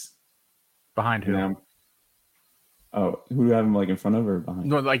 6. Behind who? Who do I have him like in front of or behind?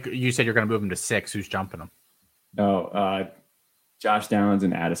 No, like you said, you're gonna move him to 6. Who's jumping him? Josh Downs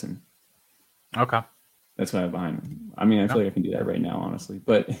and Addison. Okay. That's what I have behind him. I mean, I feel like I can do that right now, honestly.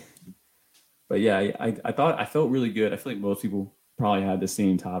 But yeah, I felt really good. I feel like most people probably had the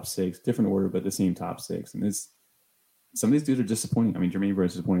same top 6, different order, but the same top 6. And some of these dudes are disappointing. I mean, Jermaine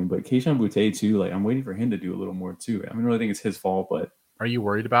Burton's disappointing, but Kayshon Boutte too. Like, I'm waiting for him to do a little more too. I don't really think it's his fault, but are you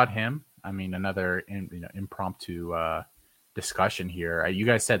worried about him? I mean, another impromptu discussion here. You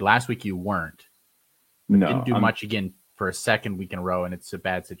guys said last week you weren't. No, didn't do much again for a second week in a row, and it's a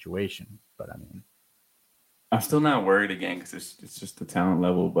bad situation. But I mean, I'm still not worried again because it's just the talent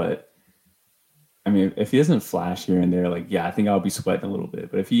level. But I mean, if he doesn't flash here and there, like, yeah, I think I'll be sweating a little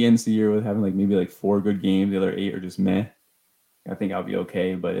bit. But if he ends the year with having like maybe like 4 good games, the other 8 are just meh, I think I'll be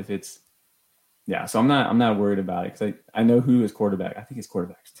okay. But if it's so I'm not worried about it because I know who his quarterback. I think his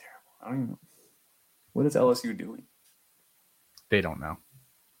quarterback's terrible. I don't even know. What is LSU doing? They don't know.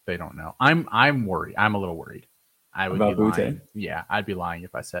 I'm worried. I'm a little worried. I would about be lying. Boutte? Yeah, I'd be lying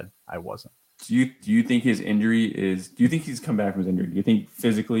if I said I wasn't. Do you think his injury is? Do you think he's come back from his injury? Do you think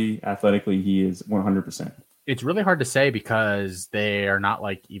physically, athletically, he is 100%? It's really hard to say because they are not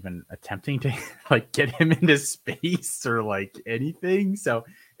like even attempting to like get him into space or like anything. So,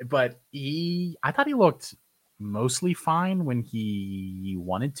 but I thought he looked mostly fine when he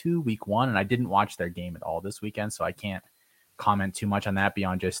wanted to week 1, and I didn't watch their game at all this weekend, so I can't comment too much on that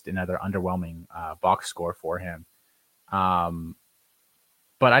beyond just another underwhelming box score for him.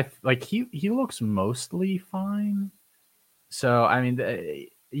 But I like he looks mostly fine. So I mean,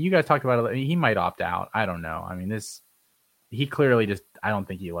 you guys talked about it. He might opt out. I don't know. I mean, he clearly just. I don't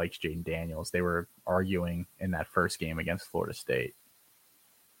think he likes Jaden Daniels. They were arguing in that first game against Florida State.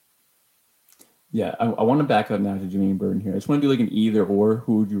 Yeah, I want to back up now to Jermaine Burton here. I just want to do like an either or.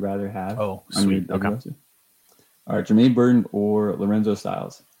 Who would you rather have? Oh, sweet. Okay. All right, Jermaine Burton or Lorenzo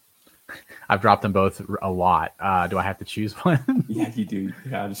Styles? I've dropped them both a lot. Do I have to choose one? Yeah, you do.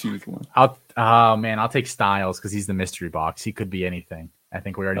 You have to choose one. I'll take Styles because he's the mystery box. He could be anything. I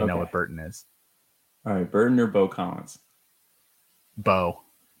think we already know what Burton is. All right, Burton or Bo Collins? Bo.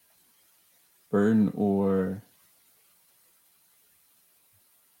 Burton or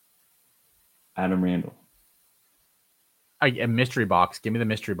Adam Randall? A mystery box. Give me the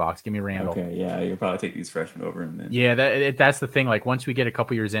mystery box. Give me Randall. Okay, yeah, you'll probably take these freshmen over him then. Yeah, that's the thing. Like once we get a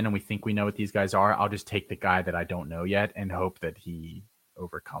couple years in and we think we know what these guys are, I'll just take the guy that I don't know yet and hope that he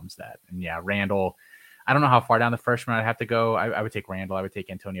overcomes that. And yeah, Randall. I don't know how far down the freshman I'd have to go. I would take Randall. I would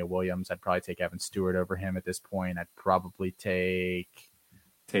take Antonio Williams. I'd probably take Evan Stewart over him at this point. I'd probably take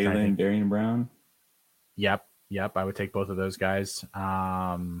Taylor and Darian Brown. Yep. I would take both of those guys.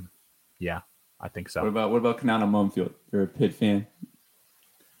 Yeah. I think so. What about Kanata Mumfield? You're a Pitt fan.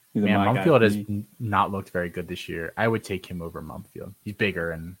 Mumfield has not looked very good this year. I would take him over Mumfield. He's bigger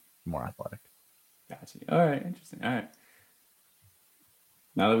and more athletic. Gotcha. All right, interesting. All right.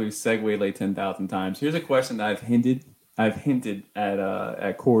 Now that we've segued like 10,000 times, here's a question that I've hinted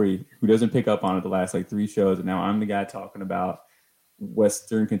at Corey, who doesn't pick up on it the last like 3 shows, and now I'm the guy talking about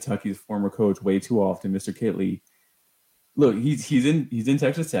Western Kentucky's former coach way too often, Mr. Kitley. Look, he's in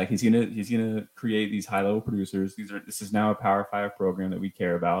Texas Tech. He's gonna create these high level producers. This is now a Power 5 program that we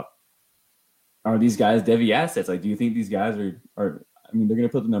care about. Are these guys Devy assets? Like, do you think these guys are? I mean, they're gonna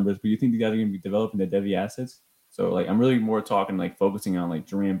put the numbers, but do you think these guys are gonna be developing the Devy assets? So, like, I'm really more talking like focusing on like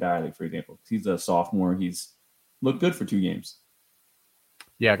Duran Barley, for example. He's a sophomore. He's looked good for 2 games.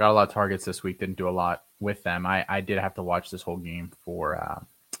 Yeah, got a lot of targets this week. Didn't do a lot with them. I did have to watch this whole game for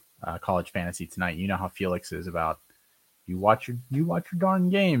college fantasy tonight. You know how Felix is about. You watch your darn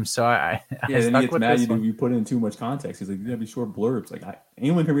game. So I then he gets mad you put in too much context. He's like, you gotta be short blurbs. Like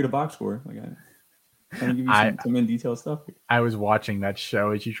anyone can read a box score. Like I'm trying to give you some in detail stuff here. I was watching that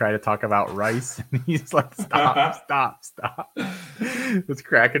show as you try to talk about Rice, and he's like, stop. It's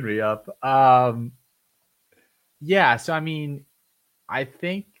cracking me up. Yeah, so I mean, I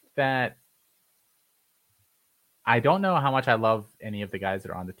think that I don't know how much I love any of the guys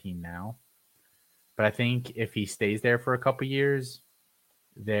that are on the team now. But I think if he stays there for a couple years,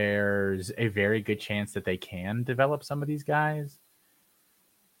 there's a very good chance that they can develop some of these guys.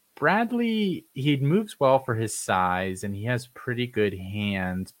 Bradley, he moves well for his size and he has pretty good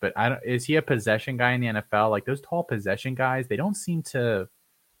hands, but is he a possession guy in the NFL? Like those tall possession guys, they don't seem to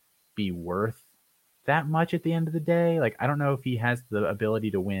be worth that much at the end of the day. Like, I don't know if he has the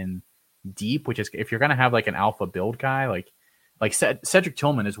ability to win deep, which is if you're going to have like an alpha build guy, like Cedric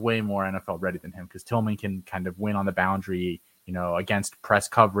Tillman is way more NFL ready than him because Tillman can kind of win on the boundary, against press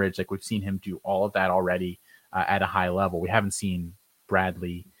coverage. Like we've seen him do all of that already at a high level. We haven't seen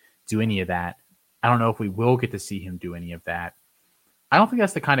Bradley do any of that. I don't know if we will get to see him do any of that. I don't think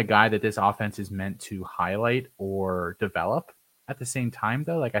that's the kind of guy that this offense is meant to highlight or develop. At the same time,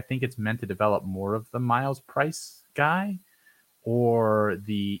 though, like I think it's meant to develop more of the Miles Price guy or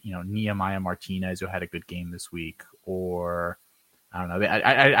the Nehemiah Martinez who had a good game this week, or I don't know.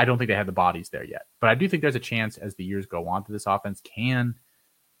 I don't think they have the bodies there yet, but I do think there's a chance as the years go on that this offense can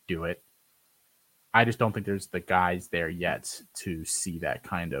do it. I just don't think there's the guys there yet to see that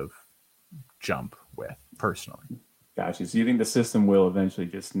kind of jump with, personally. Gotcha. So you think the system will eventually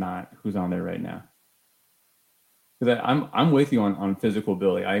just not who's on there right now? Because I'm with you on physical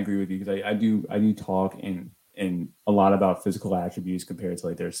ability. I agree with you because I do talk and a lot about physical attributes compared to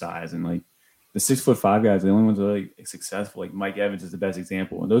like their size, and like the 6'5" guys, the only ones that are like successful. Like Mike Evans is the best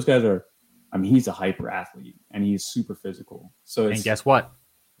example, and those guys are. I mean, he's a hyper athlete and he's super physical. So and guess what?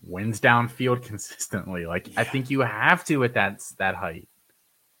 Wins downfield consistently. Like I think you have to at that height.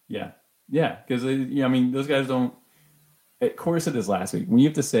 Yeah, because I mean, those guys don't. Corey said this last week. When you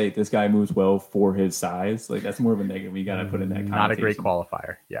have to say this guy moves well for his size, like that's more of a negative. You got to put in that. Not a great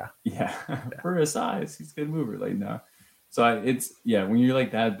qualifier. Yeah. For his size, he's a good mover. Like no, so when you're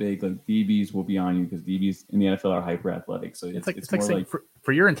like that big, like DBs will be on you because DBs in the NFL are hyper athletic. So it's like saying,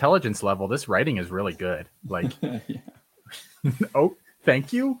 for your intelligence level, this writing is really good. Like, oh,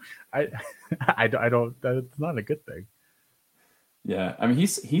 thank you. I don't. That's not a good thing. Yeah, I mean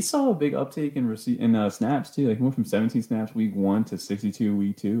he saw a big uptake in snaps too. Like he went from 17 snaps week 1 to 62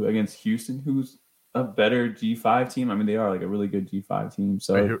 week 2 against Houston, who's a better G5 team. I mean they are like a really good G5 team.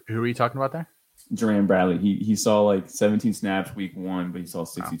 So wait, who are you talking about there? Jerand Bradley. He saw like 17 snaps week 1, but he saw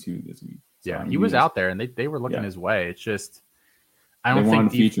 62 this week. So, yeah, he was out there and they were looking his way. It's just I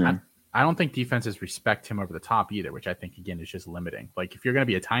don't think defenses respect him over the top either, which I think again is just limiting. Like if you're going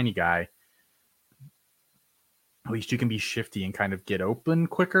to be a tiny guy, at least you can be shifty and kind of get open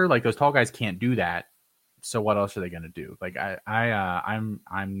quicker. Like those tall guys can't do that. So what else are they going to do? Like I'm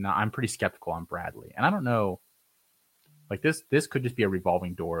pretty skeptical on Bradley, and I don't know. Like this could just be a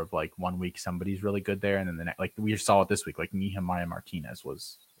revolving door of like 1 week somebody's really good there, and then the next, like we saw it this week, like Nehemiah Martinez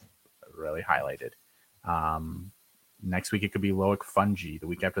was really highlighted. Next week it could be Loic Fungi. The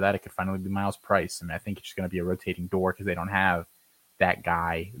week after that it could finally be Miles Price. I mean, I think it's just going to be a rotating door because they don't have that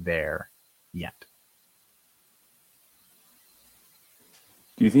guy there yet.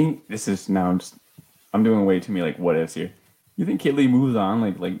 Do you think this is now? I'm doing way too many like what ifs here. You think Kittley moves on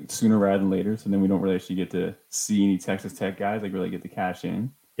like sooner rather than later, so then we don't really actually get to see any Texas Tech guys like really get to cash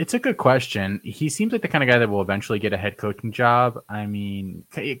in? It's a good question. He seems like the kind of guy that will eventually get a head coaching job. I mean,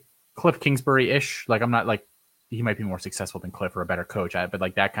 Cliff Kingsbury-ish. Like I'm not like he might be more successful than Cliff or a better coach, but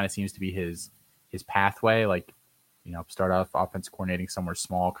like that kind of seems to be his pathway. Like start off offensive coordinating somewhere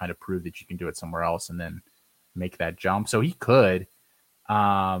small, kind of prove that you can do it somewhere else, and then make that jump. So he could.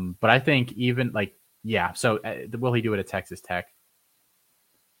 But I think even like, so will he do it at Texas Tech?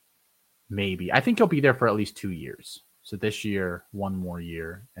 Maybe. I think he'll be there for at least 2 years. So this year, 1 more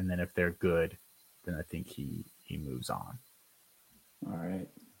year. And then if they're good, then I think he moves on. All right.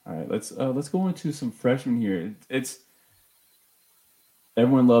 Let's go into some freshmen here. It's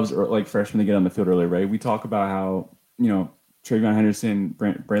everyone loves like freshmen to get on the field early, right? We talk about how, TreVeyon Henderson,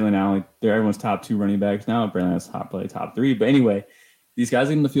 Braylon Allen, they're everyone's top 2 running backs now. Braylon has top 3. But anyway, these guys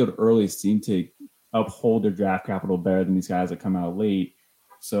getting in the field early seem to uphold their draft capital better than these guys that come out late.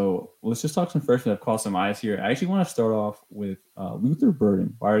 So let's just talk some freshmen that have caught some eyes here. I actually want to start off with Luther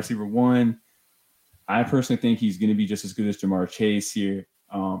Burden, wide receiver 1. I personally think he's going to be just as good as Jamar Chase here.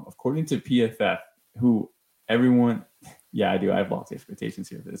 According to PFF, who everyone, I do. I have lots of expectations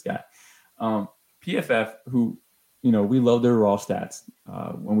here for this guy. PFF, who, we love their raw stats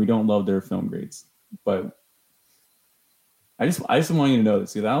when we don't love their film grades. But I just want you to know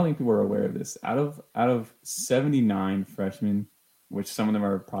this because I don't think people are aware of this. Out of 79 freshmen, which some of them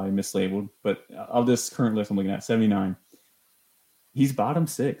are probably mislabeled, but of this current list I'm looking at, 79, he's bottom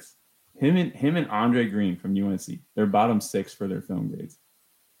 6. Him and Andre Green from UNC, they're bottom 6 for their film grades.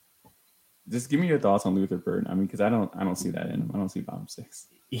 Just give me your thoughts on Luther Burden. I mean, because I don't see that in him. I don't see bottom 6.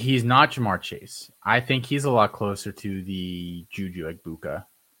 He's not Jamar Chase. I think he's a lot closer to the Juju Egbuka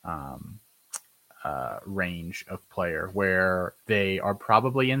range of player where they are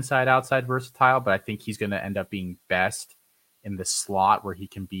probably inside-outside versatile, but I think he's going to end up being best in the slot where he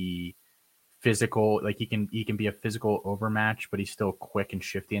can be physical, like he can be a physical overmatch, but he's still quick and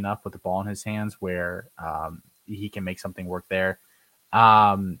shifty enough with the ball in his hands where he can make something work there.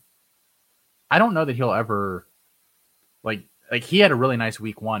 I don't know that he'll ever like he had a really nice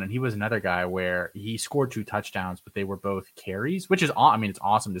week one, and he was another guy where he scored 2 touchdowns, but they were both carries, which is I mean it's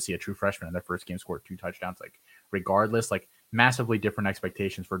awesome to see a true freshman in their first game score 2 touchdowns. Like regardless, like massively different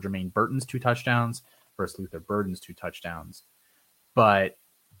expectations for Jermaine Burton's 2 touchdowns versus Luther Burden's 2 touchdowns, but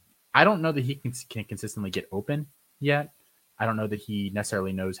I don't know that he can consistently get open yet. I don't know that he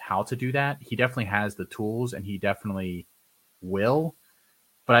necessarily knows how to do that. He definitely has the tools, and he definitely will.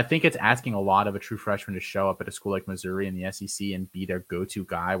 But I think it's asking a lot of a true freshman to show up at a school like Missouri in the SEC and be their go-to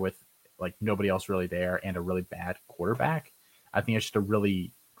guy with like nobody else really there and a really bad quarterback. I think it's just a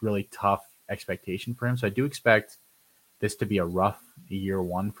really, really tough expectation for him. So I do expect this to be a rough year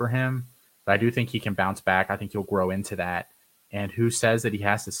one for him, but I do think he can bounce back. I think he'll grow into that. And who says that he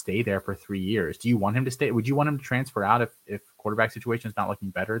has to stay there for 3 years? Do you want him to stay? Would you want him to transfer out if quarterback situation is not looking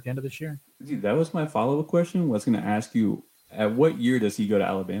better at the end of this year? Dude, that was my follow-up question. I was going to ask you, at what year does he go to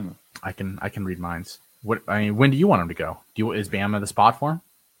Alabama? I can read minds. When do you want him to go? Is Bama the spot for him?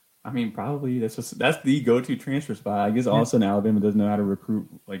 I mean, probably that's the go-to transfer spot. I guess all of a sudden Alabama doesn't know how to recruit.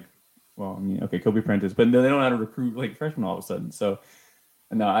 Like, well, I mean, okay, Kobe Prentice, but they don't know how to recruit like freshmen all of a sudden. So,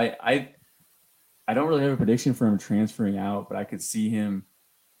 no, I don't really have a prediction for him transferring out, but I could see him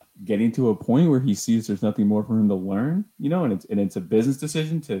getting to a point where he sees there's nothing more for him to learn, and it's a business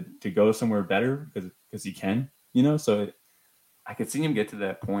decision to go somewhere better because he can, So I could see him get to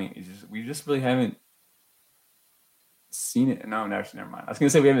that point. We just really haven't seen it. No, actually, never mind. I was going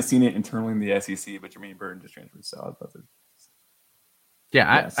to say we haven't seen it internally in the SEC, but Jermaine Burton just transferred. So I was about to.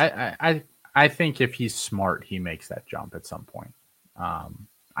 Yeah, yes. I think if he's smart, he makes that jump at some point.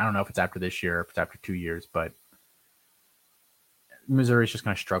 I don't know if it's after this year, if it's after 2 years, but Missouri's just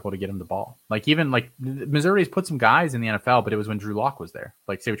going to struggle to get him the ball. Like even like Missouri's put some guys in the NFL, but it was when Drew Lock was there.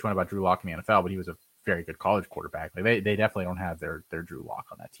 Like say what you want about Drew Lock in the NFL, but he was a very good college quarterback. Like they definitely don't have their Drew Lock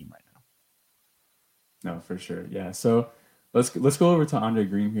on that team right now. No, for sure. Yeah. So let's go over to Andre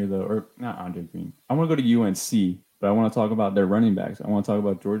Green here though, or not Andre Green. I want to go to UNC, but I want to talk about their running backs. I want to talk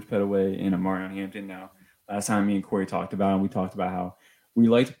about George Pettaway and Omarion Hampton. Now, last time me and Corey talked about him, we talked about how we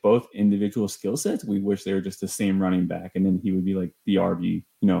liked both individual skill sets. We wish they were just the same running back, and then he would be like the RB,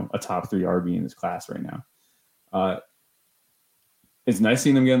 a top 3 RB in this class right now. It's nice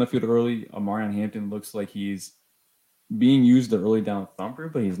seeing them get on the field early. Omarion Hampton looks like he's being used the early down thumper,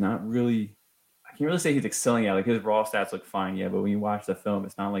 but he's not really. I can't really say he's excelling at. Like his raw stats look fine, yeah, but when you watch the film,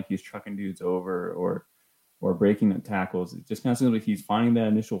 it's not like he's trucking dudes over or breaking the tackles. It just kind of seems like he's finding that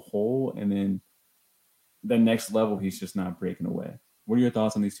initial hole, and then the next level, he's just not breaking away. What are your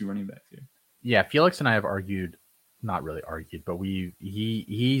thoughts on these 2 running backs here? Yeah, Felix and I have not really argued, but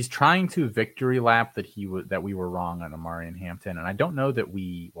he's trying to victory lap that we were wrong on Omarion Hampton, and I don't know that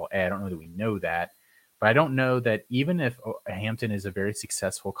I don't know that we know that, but I don't know that even if Hampton is a very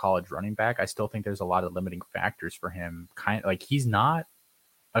successful college running back, I still think there's a lot of limiting factors for him. He's not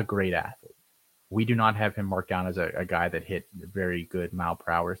a great athlete. We do not have him marked down as a guy that hit very good mile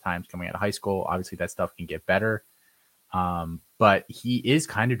per hour times coming out of high school. Obviously, that stuff can get better. But he is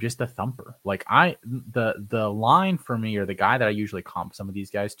kind of just a thumper. Like the line for me, or the guy that I usually comp some of these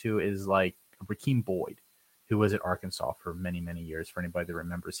guys to, is like Rakeem Boyd, who was at Arkansas for many, many years. For anybody that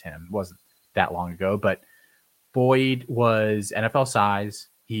remembers him, it wasn't that long ago, but Boyd was NFL size.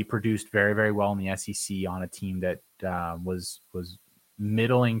 He produced very, very well in the SEC on a team that was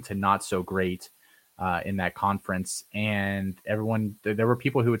middling to not so great in that conference. And there were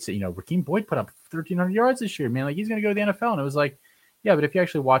people who would say, Rakeem Boyd put up 1,300 yards this year, man. Like he's going to go to the NFL. And it was like, yeah, but if you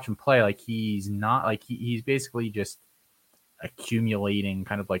actually watch him play, like he's not like he's basically just accumulating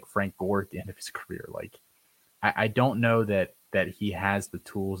kind of like Frank Gore at the end of his career. Like I don't know that he has the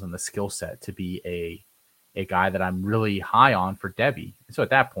tools and the skill set to be a guy that I'm really high on for Devy. So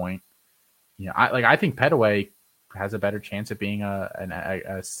at that point, I think Pettaway has a better chance of being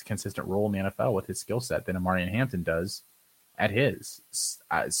a consistent role in the NFL with his skill set than Omarion Hampton does at his.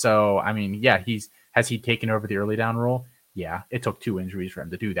 So, I mean, yeah, has he taken over the early down role? Yeah, it took 2 injuries for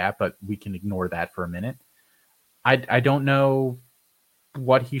him to do that, but we can ignore that for a minute. I don't know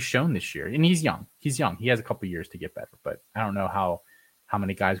what he's shown this year, and he's young. He has a couple years to get better, but I don't know how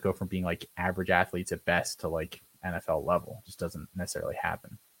many guys go from being like average athletes at best to like NFL level. It just doesn't necessarily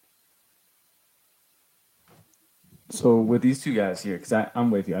happen. So with these 2 guys here, because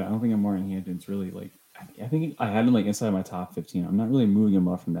I'm with you, I don't think Omarion Hampton's really like. I think I had him like inside my top 15. I'm not really moving him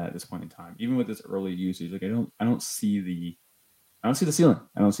up from that at this point in time, even with this early usage. Like I don't see the ceiling.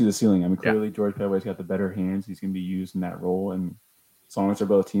 I don't see the ceiling. I mean, clearly George Pettaway's got the better hands. He's going to be used in that role, and as long as they're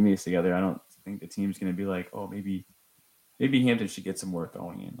both teammates together, I don't think the team's going to be like, oh, maybe Hampton should get some work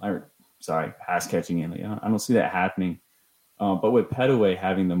going in. Pass catching in. Like, I don't see that happening. But with Pettaway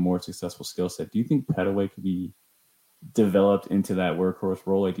having the more successful skill set, do you think Pettaway could be developed into that workhorse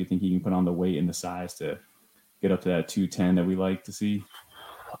role? Like, do you think he can put on the weight and the size to get up to that 210 that we like to see?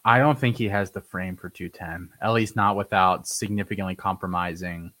 I don't think he has the frame for 210, at least not without significantly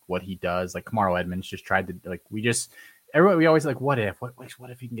compromising what he does. Like Kamaro Edmonds just tried to, like, we always like, what if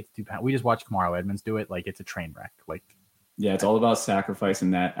he can get to 2 pounds? We just watch Kamaro Edmonds do it. Like, it's a train wreck. Like, yeah, it's all about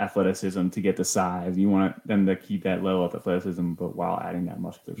sacrificing that athleticism to get the size. You want them to keep that level of athleticism, but while adding that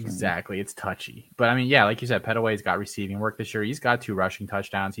muscular strength. Exactly. It's touchy. But I mean, yeah, like you said, Pettaway's got receiving work this year. He's got 2 rushing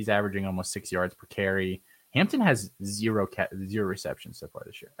touchdowns. He's averaging almost 6 yards per carry. Hampton has zero receptions so far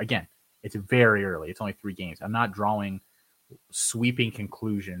this year. Again, it's very early. It's only 3 games. I'm not drawing sweeping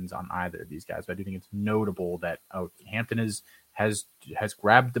conclusions on either of these guys, but I do think it's notable that Hampton has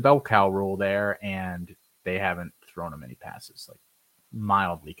grabbed the bell cow rule there, and they haven't thrown him any passes. Like,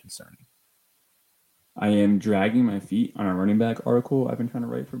 mildly concerning. I am dragging my feet on a running back article I've been trying to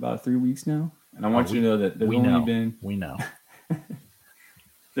write for about 3 weeks now, and I want you to know that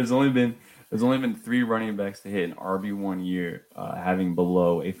there's only been 3 running backs to hit an RB1 year, having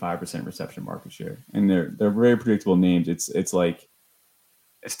below a 5% reception market share, and they're very predictable names. It's like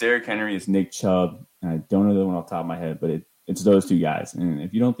it's Derrick Henry, it's Nick Chubb, and I don't know the one off the top of my head, but it's those 2 guys. And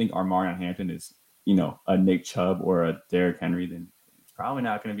if you don't think Armarian Hampton is a Nick Chubb or a Derrick Henry, then it's probably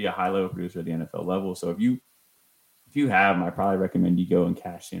not going to be a high level producer at the NFL level. So if you have him, I probably recommend you go and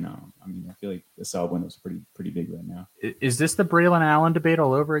cash in on him. I mean, I feel like the sell window is pretty big right now. Is this the Braylon Allen debate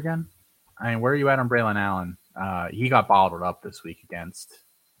all over again? I mean, where are you at on Braylon Allen? He got bottled up this week against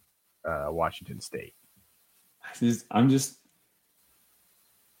Washington State.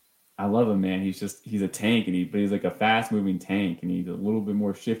 I love him, man. He's a tank, but he's like a fast moving tank, and he's a little bit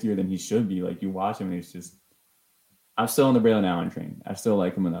more shiftier than he should be. Like, you watch him, and I'm still on the Braylon Allen train. I still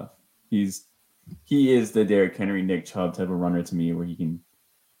like him enough. He is the Derrick Henry, Nick Chubb type of runner to me, where he can,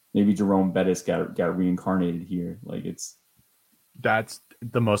 maybe Jerome Bettis got reincarnated here. Like, that's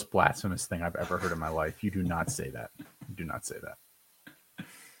the most blasphemous thing I've ever heard in my life. You do not say that. You do not say that.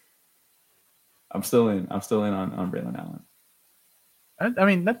 I'm still in on Braylon Allen. I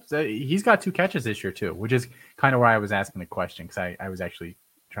mean, he's got 2 catches this year too, which is kind of why I was asking the question, because I was actually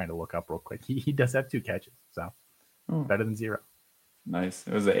trying to look up real quick. He does have 2 catches, so better than 0. Nice.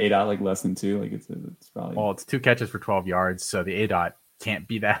 It was an ADOT, like less than 2. Like, it's probably. Well, it's 2 catches for 12 yards, so the ADOT can't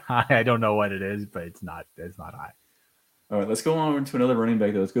be that high. I don't know what it is, but it's not high. All right, let's go on to another running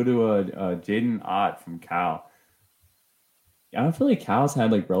back though. Let's go to Jaden Ott from Cal. I don't feel like Cal's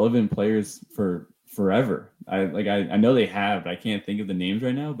had like relevant players for forever. I know they have, but I can't think of the names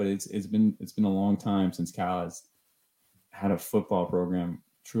right now. But it's been a long time since Cal has had a football program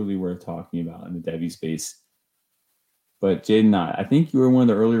truly worth talking about in the Devy space. But Jaden Ott, I think you were one of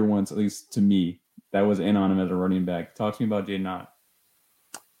the earlier ones, at least to me, that was in on him as a running back. Talk to me about Jaden Ott.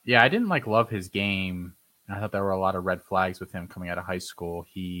 Yeah, I didn't love his game. I thought there were a lot of red flags with him coming out of high school.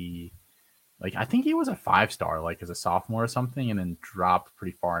 I think he was a 5-star, like as a sophomore or something, and then dropped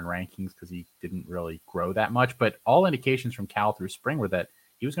pretty far in rankings because he didn't really grow that much. But all indications from Cal through spring were that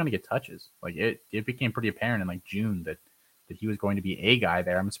he was going to get touches. Like, it became pretty apparent in like June that he was going to be a guy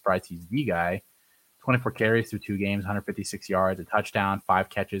there. I'm surprised he's the guy. 24 carries through 2 games, 156 yards, a touchdown, 5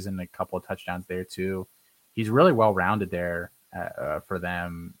 catches, and a couple of touchdowns there too. He's really well rounded there for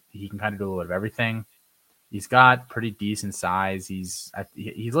them. He can kind of do a little bit of everything. He's got pretty decent size. He's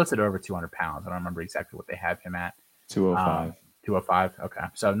listed over 200 pounds. I don't remember exactly what they have him at. 205. 205. Okay.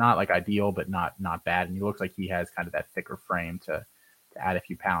 So not like ideal, but not bad. And he looks like he has kind of that thicker frame to add a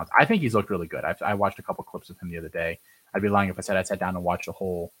few pounds. I think he's looked really good. I watched a couple clips of him the other day. I'd be lying if I said I sat down and watched the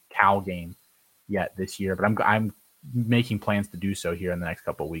whole Cal game yet this year, but I'm making plans to do so here in the next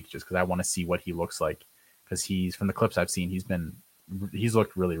couple of weeks just because I want to see what he looks like. Because from the clips I've seen, he's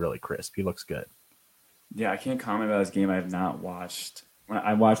looked really, really crisp. He looks good. Yeah, I can't comment about his game. I have not watched.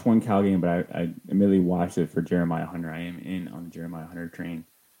 I watched one Cal game, but I immediately watched it for Jeremiah Hunter. I am in on the Jeremiah Hunter train.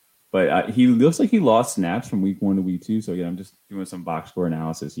 But he looks like he lost snaps from week 1 to week 2. So again, I'm just doing some box score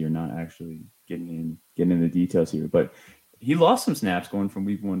analysis here, not actually getting in the details here. But he lost some snaps going from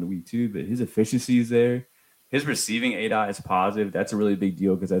week 1 to week 2. But his efficiency is there. His receiving ADOT is positive. That's a really big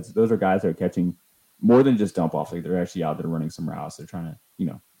deal because those are guys that are catching more than just dump offs. Like, they're actually out there running some routes. They're trying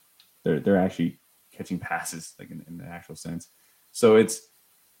to, they're actually catching passes, like in the actual sense. So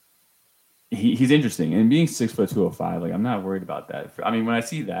he's interesting. And being 6 foot 205, like, I'm not worried about that. I mean, when I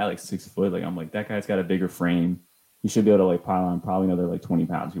see that, like 6 foot, like, I'm like, that guy's got a bigger frame. He should be able to like pile on probably another like 20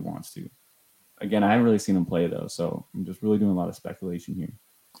 pounds if he wants to. again, I haven't really seen him play though, so I'm just really doing a lot of speculation here.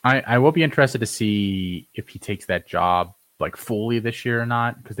 I will be interested to see if he takes that job like fully this year or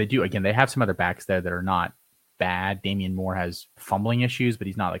not, because they have some other backs there that are not bad. Damian Moore has fumbling issues, but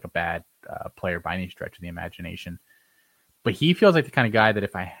he's not like a bad player by any stretch of the imagination. But he feels like the kind of guy that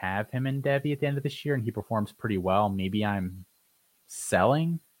if I have him in Devy at the end of this year and he performs pretty well, maybe I'm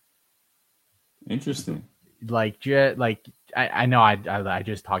selling. Interesting. I know I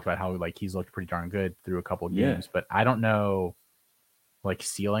just talked about how like he's looked pretty darn good through a couple of games, but I don't know like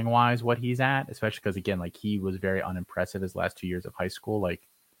ceiling wise what he's at, especially because again, like he was very unimpressive his last 2 years of high school. Like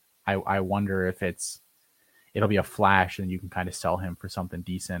I wonder if it'll be a flash and you can kind of sell him for something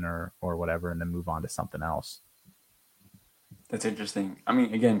decent or whatever and then move on to something else. That's interesting. I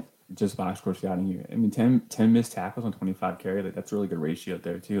mean, again, just box score scouting here. I mean, 10 missed tackles on 25 carry. Like that's a really good ratio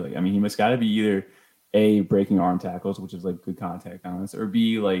there too. Like, I mean, he must got to be either A, breaking arm tackles, which is like good contact balance, or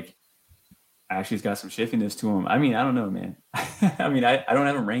B, like actually he's got some shiftiness to him. I mean, I don't know, man. I mean, I don't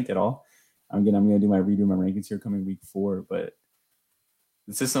have him ranked at all. I'm going to do my redo my rankings here coming week 4, but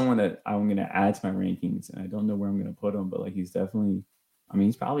this is someone that I'm going to add to my rankings, and I don't know where I'm going to put him, but like he's definitely, I mean,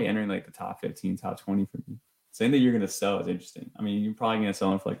 he's probably entering like the top 15, top 20 for me. Saying that you're going to sell is interesting. I mean, you're probably going to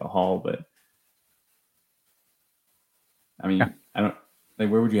sell him for like a haul, but I mean, I don't like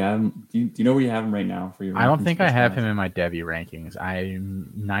where would you have him? Do you know where you have him right now for your? I don't think I have him in my Devy rankings.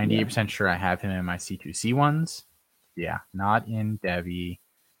 I'm 98% sure I have him in my C2C ones. Yeah, not in Devy.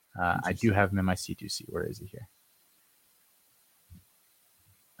 I do have him in my C2C. Where is he here?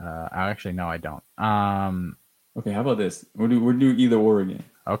 Actually, no, I don't. Okay, how about this? We'll do either or again.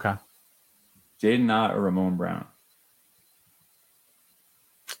 Okay. Jaden Ott or Ramon Brown?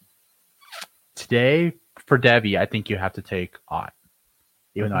 Today, for Devy, I think you have to take Ott.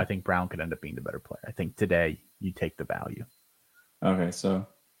 Even though I think Brown could end up being the better player. I think today you take the value. Okay, so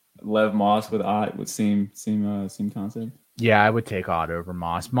Lev Moss with Ott would seem concept. Yeah, I would take Ott over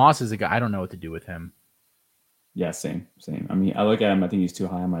Moss. Moss is a guy, I don't know what to do with him. Yeah, same. I mean, I look at him, I think he's too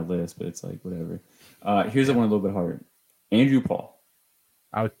high on my list, but it's like whatever. Here's the one a little bit harder. Andrew Paul.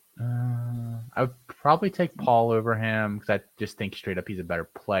 I would probably take Paul over him because I just think straight up he's a better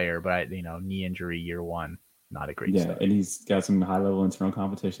player. But knee injury year one, not a great start. And he's got some high level internal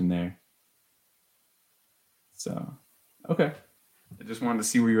competition there. So, okay, I just wanted to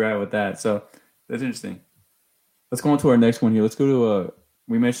see where you're at with that. So that's interesting. Let's go on to our next one here. Let's go to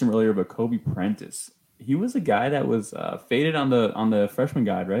we mentioned earlier about Kobe Prentice. He was a guy that was faded on the freshman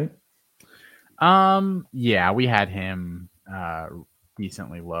guide, right? Yeah, we had him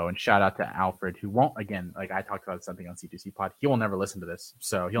decently low. And shout out to Alfred, who won't, again, like I talked about something on C2C pod. He will never listen to this,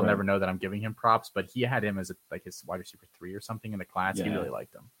 so he'll never know that I'm giving him props. But he had him as his wide receiver 3 or something in the class. Yeah. He really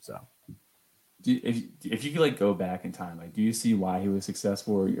liked him. So, if you could like go back in time, like, do you see why he was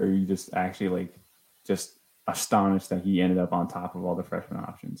successful, or are you just actually like just astonished that he ended up on top of all the freshman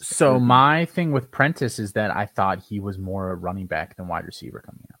options? So my thing with Prentice is that I thought he was more a running back than wide receiver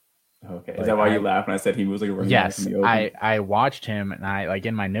coming out. Okay, is that why you laughed when I said he was like a running back? Yes, I watched him, and I like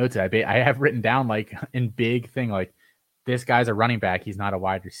in my notes I have written down like in big thing like this guy's a running back. He's not a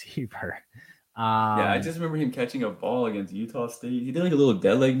wide receiver. I just remember him catching a ball against Utah State. He did like a little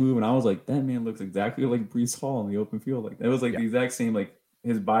dead leg move, and I was like, that man looks exactly like Breece Hall in the open field. Like that was like the exact same. Like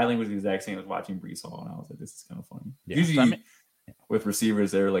his body language was the exact same as watching Breece Hall, and I was like, this is kind of funny. Yeah, usually with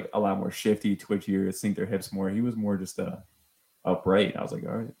receivers, they're like a lot more shifty, twitchier, sink their hips more. He was more just upright. I was like,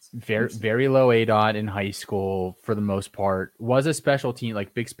 all right. Very low ADOT in high school for the most part. Was a special team,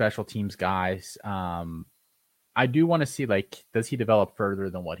 like big special teams guys. I do want to see, like, does he develop further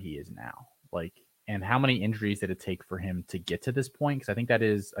than what he is now? Like, and how many injuries did it take for him to get to this point? Because I think that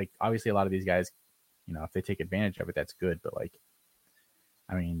is, like, obviously a lot of these guys, if they take advantage of it, that's good. But, like,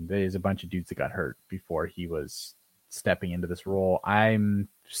 I mean, there's a bunch of dudes that got hurt before he was stepping into this role. I'm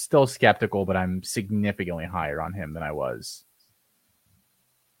still skeptical, but I'm significantly higher on him than I was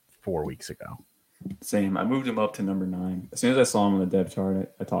 4 weeks ago. Same. I moved him up to number 9. As soon as I saw him on the depth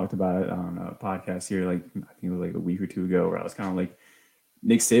chart, I talked about it on a podcast here, like I think it was like a week or two ago, where I was kind of like,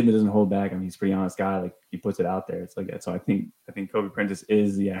 Nick Saban doesn't hold back. I mean, he's a pretty honest guy. Like he puts it out there. It's like that. So I think Kobe Prentice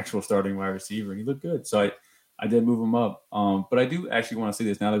is the actual starting wide receiver, and he looked good. So I did move him up. But I do actually want to say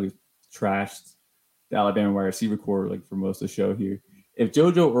this now that we've trashed the Alabama wide receiver core like for most of the show here. If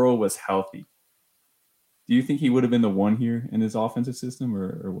JoJo Earle was healthy, do you think he would have been the one here in this offensive system,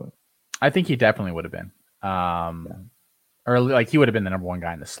 or what? I think he definitely would have been. Or like he would have been the number one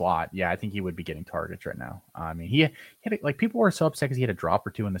guy in the slot. Yeah, I think he would be getting targets right now. I mean, he had like people were so upset because he had a drop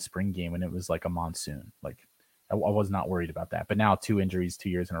or two in the spring game when it was like a monsoon. Like I was not worried about that. But now 2 injuries 2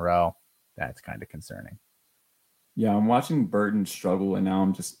 years in a row, that's kind of concerning. Yeah, I'm watching Burton struggle, and now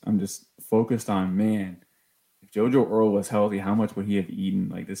I'm just focused on, man, if JoJo Earl was healthy, how much would he have eaten?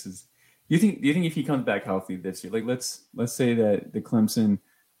 Like this is do you think if he comes back healthy this year, like let's say that the Clemson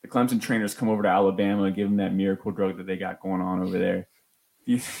trainers come over to Alabama and give him that miracle drug that they got going on over there.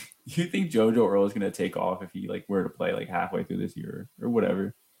 Do you, do you think JoJo Earl is gonna take off if he like were to play like halfway through this year or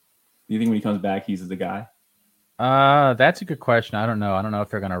whatever? Do you think when he comes back he's the guy? That's a good question. I don't know. I don't know if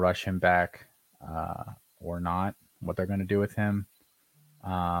they're going to rush him back or not, what they're going to do with him.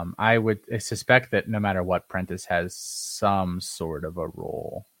 I would suspect that no matter what, Prentice has some sort of a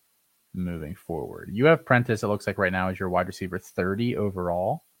role moving forward. You have Prentice, it looks like right now, is your wide receiver 30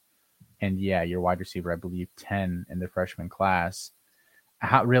 overall. And yeah, your wide receiver, I believe, 10 in the freshman class.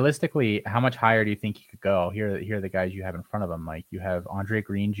 Realistically, how much higher do you think you could go? Here are the guys you have in front of him, Mike. You have Andre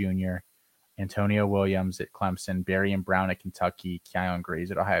Green Jr., Antonio Williams at Clemson, Barry and Brown at Kentucky, Keon Grays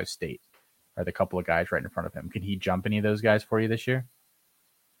at Ohio State are the couple of guys right in front of him. Can he jump any of those guys for you this year?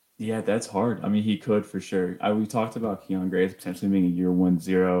 Yeah, that's hard. I mean, he could for sure. We talked about Keon Grays potentially being a year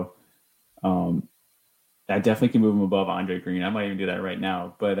 1-0. That definitely can move him above Andre Green. I might even do that right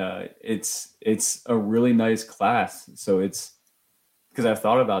now. But it's a really nice class. So it's because I've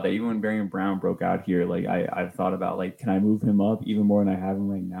thought about that. Even when Barry and Brown broke out here, like I've thought about like, can I move him up even more than I have him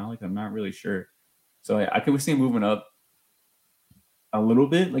right now? Like I'm not really sure. So I could see him moving up a little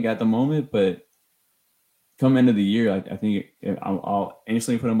bit, like at the moment, but come end of the year, I think I'll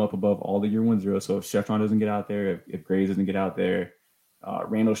instantly put him up above all the year 1-0. So if Shefron doesn't get out there, if Graves doesn't get out there,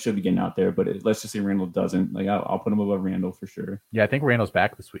 Randall should be getting out there. But let's just say Randall doesn't. Like I'll put him above Randall for sure. Yeah, I think Randall's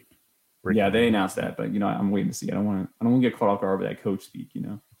back this week. Yeah, they announced that, but I'm waiting to see. I don't want to get caught off guard by that coach speak.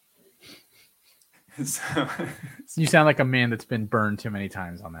 So, you sound like a man that's been burned too many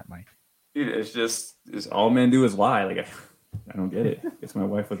times on that, Mike. Dude, it's all men do is lie. Like I don't get it. Guess my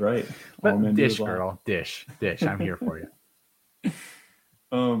wife was right. All men dish, do is girl, lie. Dish. I'm here for you.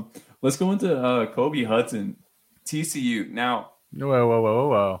 Let's go into Kobe Hudson, TCU. Now,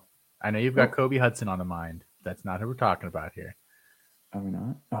 whoa! I know you've got Kobe Hudson on the mind. That's not who we're talking about here. Are we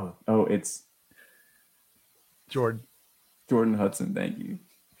not? Oh, it's Jordan Hudson. Thank you.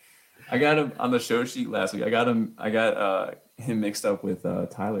 I got him on the show sheet last week. I got him mixed up with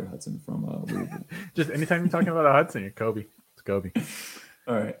Tyler Hudson from Louisville. Just anytime you're talking about a Hudson, you're Kobe. It's Kobe.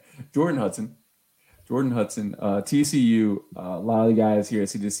 All right, Jordan Hudson, TCU. A lot of the guys here at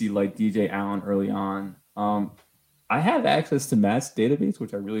CDC like DJ Allen early on. I have access to Matt's database,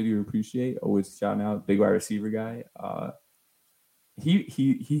 which I really do appreciate. Always shouting out, big wide receiver guy.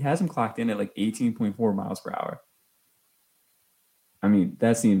 He has him clocked in at like 18.4 miles per hour. I mean,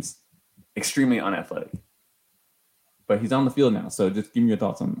 that seems extremely unathletic. But he's on the field now, so just give me your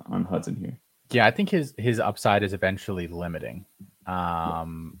thoughts on Hudson here. Yeah, I think his upside is eventually limiting.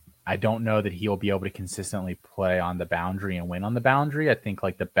 I don't know that he'll be able to consistently play on the boundary and win on the boundary. I think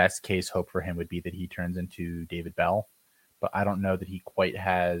like the best case hope for him would be that he turns into David Bell. But I don't know that he quite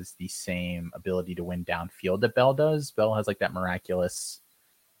has the same ability to win downfield that Bell does. Bell has like that miraculous,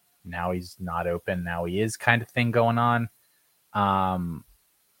 now he's not open, now he is kind of thing going on.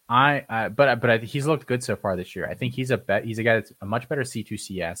 But he's looked good so far this year. I think he's a guy that's a much better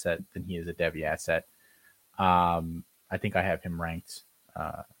C2C asset than he is a Devy asset. I think I have him ranked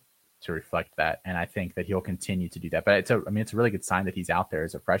to reflect that, and I think that he'll continue to do that. But it's a really good sign that he's out there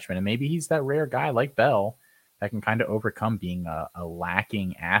as a freshman, and maybe he's that rare guy like Bell that can kind of overcome being a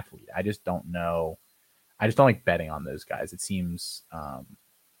lacking athlete. I just don't know. I just don't like betting on those guys. It seems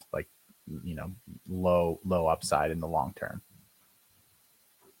like low upside in the long term.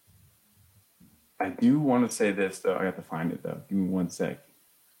 I do want to say this though. I have to find it though. Give me 1 sec.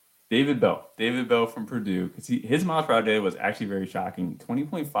 David Bell from Purdue, because his miles per hour data was actually very shocking.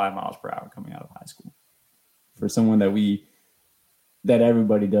 20.5 miles per hour coming out of high school for someone that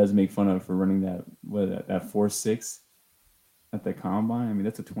everybody does make fun of for running that 4.6 at the combine. I mean,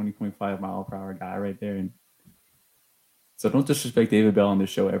 that's a 20.5 mile per hour guy right there. And so don't disrespect David Bell on this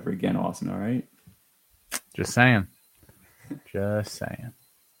show ever again, Austin. All right. Just saying.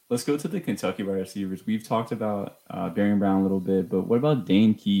 Let's go to the Kentucky wide receivers. We've talked about Barry Brown a little bit, but what about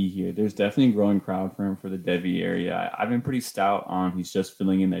Dane Key here? There's definitely a growing crowd for him for the Devy area. I've been pretty stout on he's just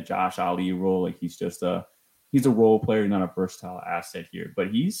filling in that Josh Ali role. Like he's a role player, not a versatile asset here. But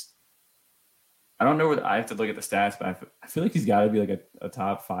I don't know whether I have to look at the stats, but I feel like he's got to be like a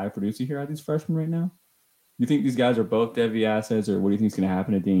top 5 producer here at these freshmen right now. You think these guys are both Devy assets, or what do you think is going to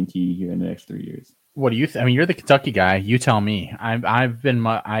happen to Dane Key here in the next 3 years? What do you think? I mean, you're the Kentucky guy. You tell me. I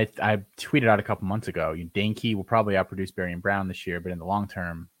tweeted out a couple months ago. Dane Key will probably outproduce Barry and Brown this year, but in the long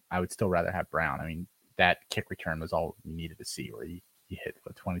term, I would still rather have Brown. I mean, that kick return was all you needed to see, where he hit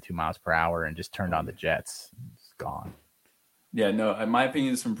 22 miles per hour and just turned on the jets. It's gone. Yeah, no, in my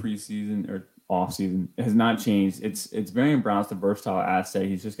opinion, is from preseason or off season. It has not changed. It's Marion Brown's the versatile asset.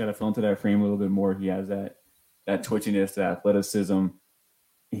 He's just got to fill into that frame a little bit more. He has that twitchiness, that athleticism.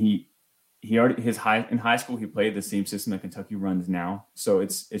 He he already in high school he played the same system that Kentucky runs now. So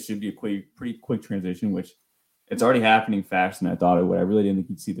it should be a pretty quick transition, which it's already happening faster than I thought it would. I really didn't think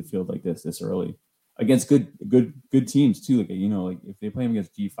you'd see the field like this early against good teams too. Like like if they play him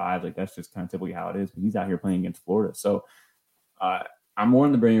against G5, like that's just kind of typically how it is. But he's out here playing against Florida, so I'm more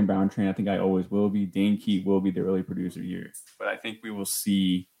on the Brandon Brown train. I think I always will be. Dane Key will be the early producer here, but I think we will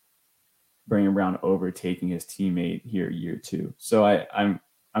see Brandon Brown overtaking his teammate here year 2. So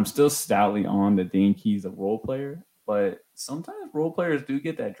I'm still stoutly on the Dane Key's a role player, but sometimes role players do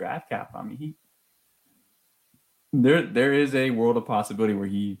get that draft cap. I mean, there is a world of possibility where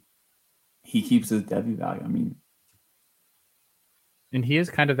he keeps his debut value. I mean, and he is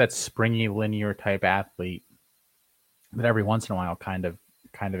kind of that springy, linear type athlete that every once in a while kind of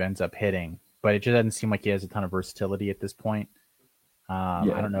ends up hitting, but it just doesn't seem like he has a ton of versatility at this point. I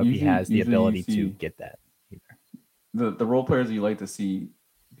don't know if he has the ability to get that either. The role players that you like to see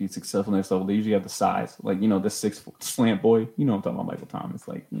be successful next level, they usually have the size, like the 6 slant boy. I'm talking about Michael Thomas.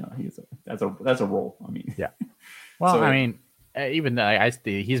 Like that's a role. I mean, yeah. Well, so, I mean, even though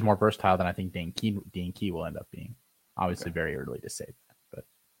he's more versatile than I think Dane Key will end up being. Obviously, very early to say that, but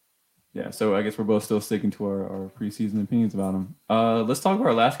yeah. So I guess we're both still sticking to our preseason opinions about him. Let's talk about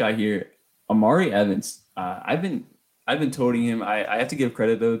our last guy here, Amari Evans. I've been toting him. I have to give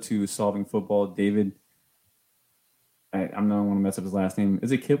credit though to Solving Football, David. I'm not want to mess up his last name.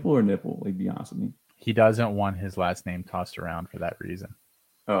 Is it Kipple or Nipple? Like, be honest with me. He doesn't want his last name tossed around for that reason.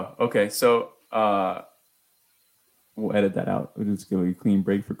 Oh, okay. So we'll edit that out. We'll just go a clean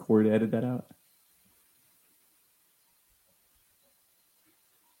break for Corey to edit that out.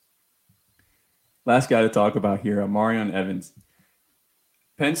 Last guy to talk about here, Marion Evans.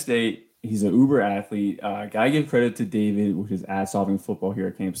 Penn State. He's an uber athlete. Gotta give credit to David, which is at Solving Football here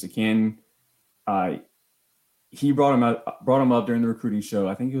at Campus of Canton. He brought him up during the recruiting show.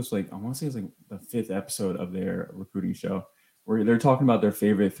 I think it was like, I want to say it was like the 5th episode of their recruiting show where they're talking about their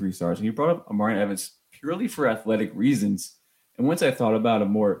favorite 3 stars. And he brought up Amari Evans purely for athletic reasons. And once I thought about it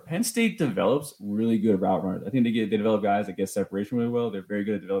more, Penn State develops really good route runners. I think they develop guys that get separation really well. They're very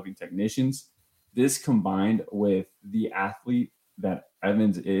good at developing technicians. This combined with the athlete that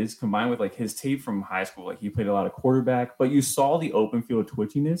Evans is, combined with like his tape from high school, like he played a lot of quarterback, but you saw the open field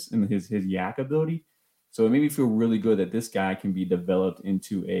twitchiness and his yak ability. So it made me feel really good that this guy can be developed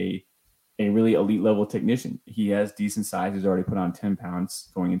into a really elite level technician. He has decent size. He's already put on 10 pounds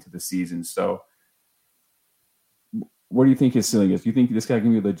going into the season. So what do you think his ceiling is? Do you think this guy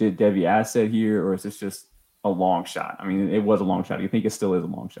can be a legit Devy asset here, or is this just a long shot? I mean, it was a long shot. Do you think it still is a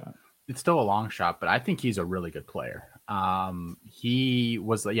long shot? It's still a long shot, but I think he's a really good player. He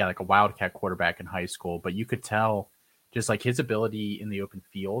was like a wildcat quarterback in high school, but you could tell just like his ability in the open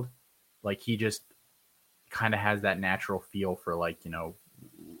field, like he just kind of has that natural feel for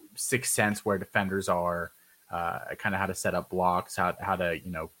sixth sense where defenders are, kind of how to set up blocks, how to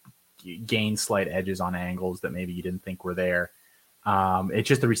gain slight edges on angles that maybe you didn't think were there. It's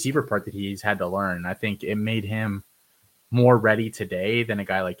just the receiver part that he's had to learn. And I think it made him more ready today than a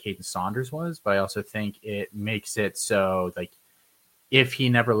guy like Caden Saunders was, but I also think it makes it so like if he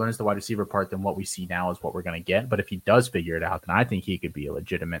never learns the wide receiver part, then what we see now is what we're going to get. But if he does figure it out, then I think he could be a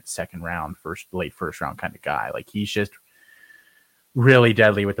legitimate late first round kind of guy. Like he's just really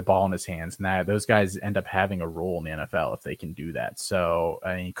deadly with the ball in his hands. And those guys end up having a role in the NFL if they can do that. So,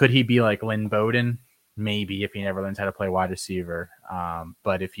 I mean, could he be like Lynn Bowden? Maybe if he never learns how to play wide receiver.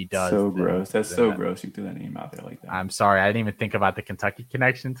 But if he does, so gross. That's so gross. You threw that name out there like that. I'm sorry. I didn't even think about the Kentucky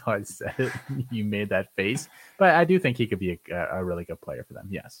connection until I said it. You made that face. But I do think he could be a really good player for them.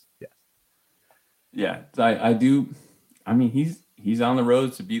 Yes. Yeah, I do. I mean, he's on the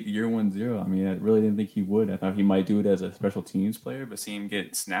road to beat the year 1-0. I mean, I really didn't think he would. I thought he might do it as a special teams player, but seeing him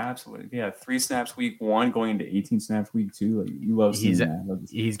get snaps. Yeah, 3 snaps week 1 going into 18 snaps week 2. Like you love seeing that.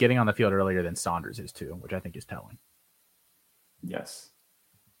 He's getting on the field earlier than Saunders is too, which I think is telling. Yes.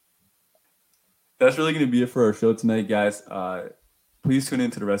 That's really going to be it for our show tonight, guys. Please tune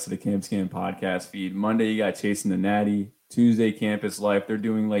into the rest of the Camp Scan podcast feed. Monday, you got Chasing the Natty. Tuesday, Campus Life. They're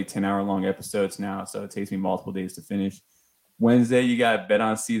doing like 10-hour-long episodes now, so it takes me multiple days to finish. Wednesday, you got Bet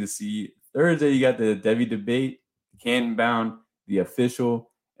on C2C. Thursday, you got the Devy Debate, Canton Bound, the official.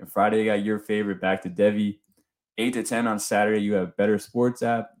 And Friday, you got your favorite, Back to Devy. 8 to 10 on Saturday, you have Better Sports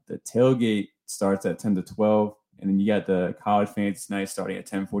app. The tailgate starts at 10 to 12. And then you got the College Fantasy Night starting at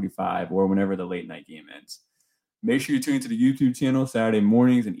 10:45 or whenever the late night game ends. Make sure you tune into the YouTube channel Saturday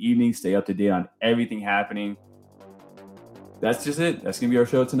mornings and evenings. Stay up to date on everything happening. that's just it. That's gonna be our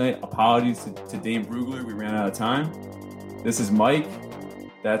show tonight. Apologies to Dane Brugler. We ran out of time. This is Mike.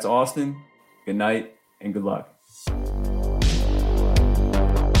 That's Austin. Good night and good luck.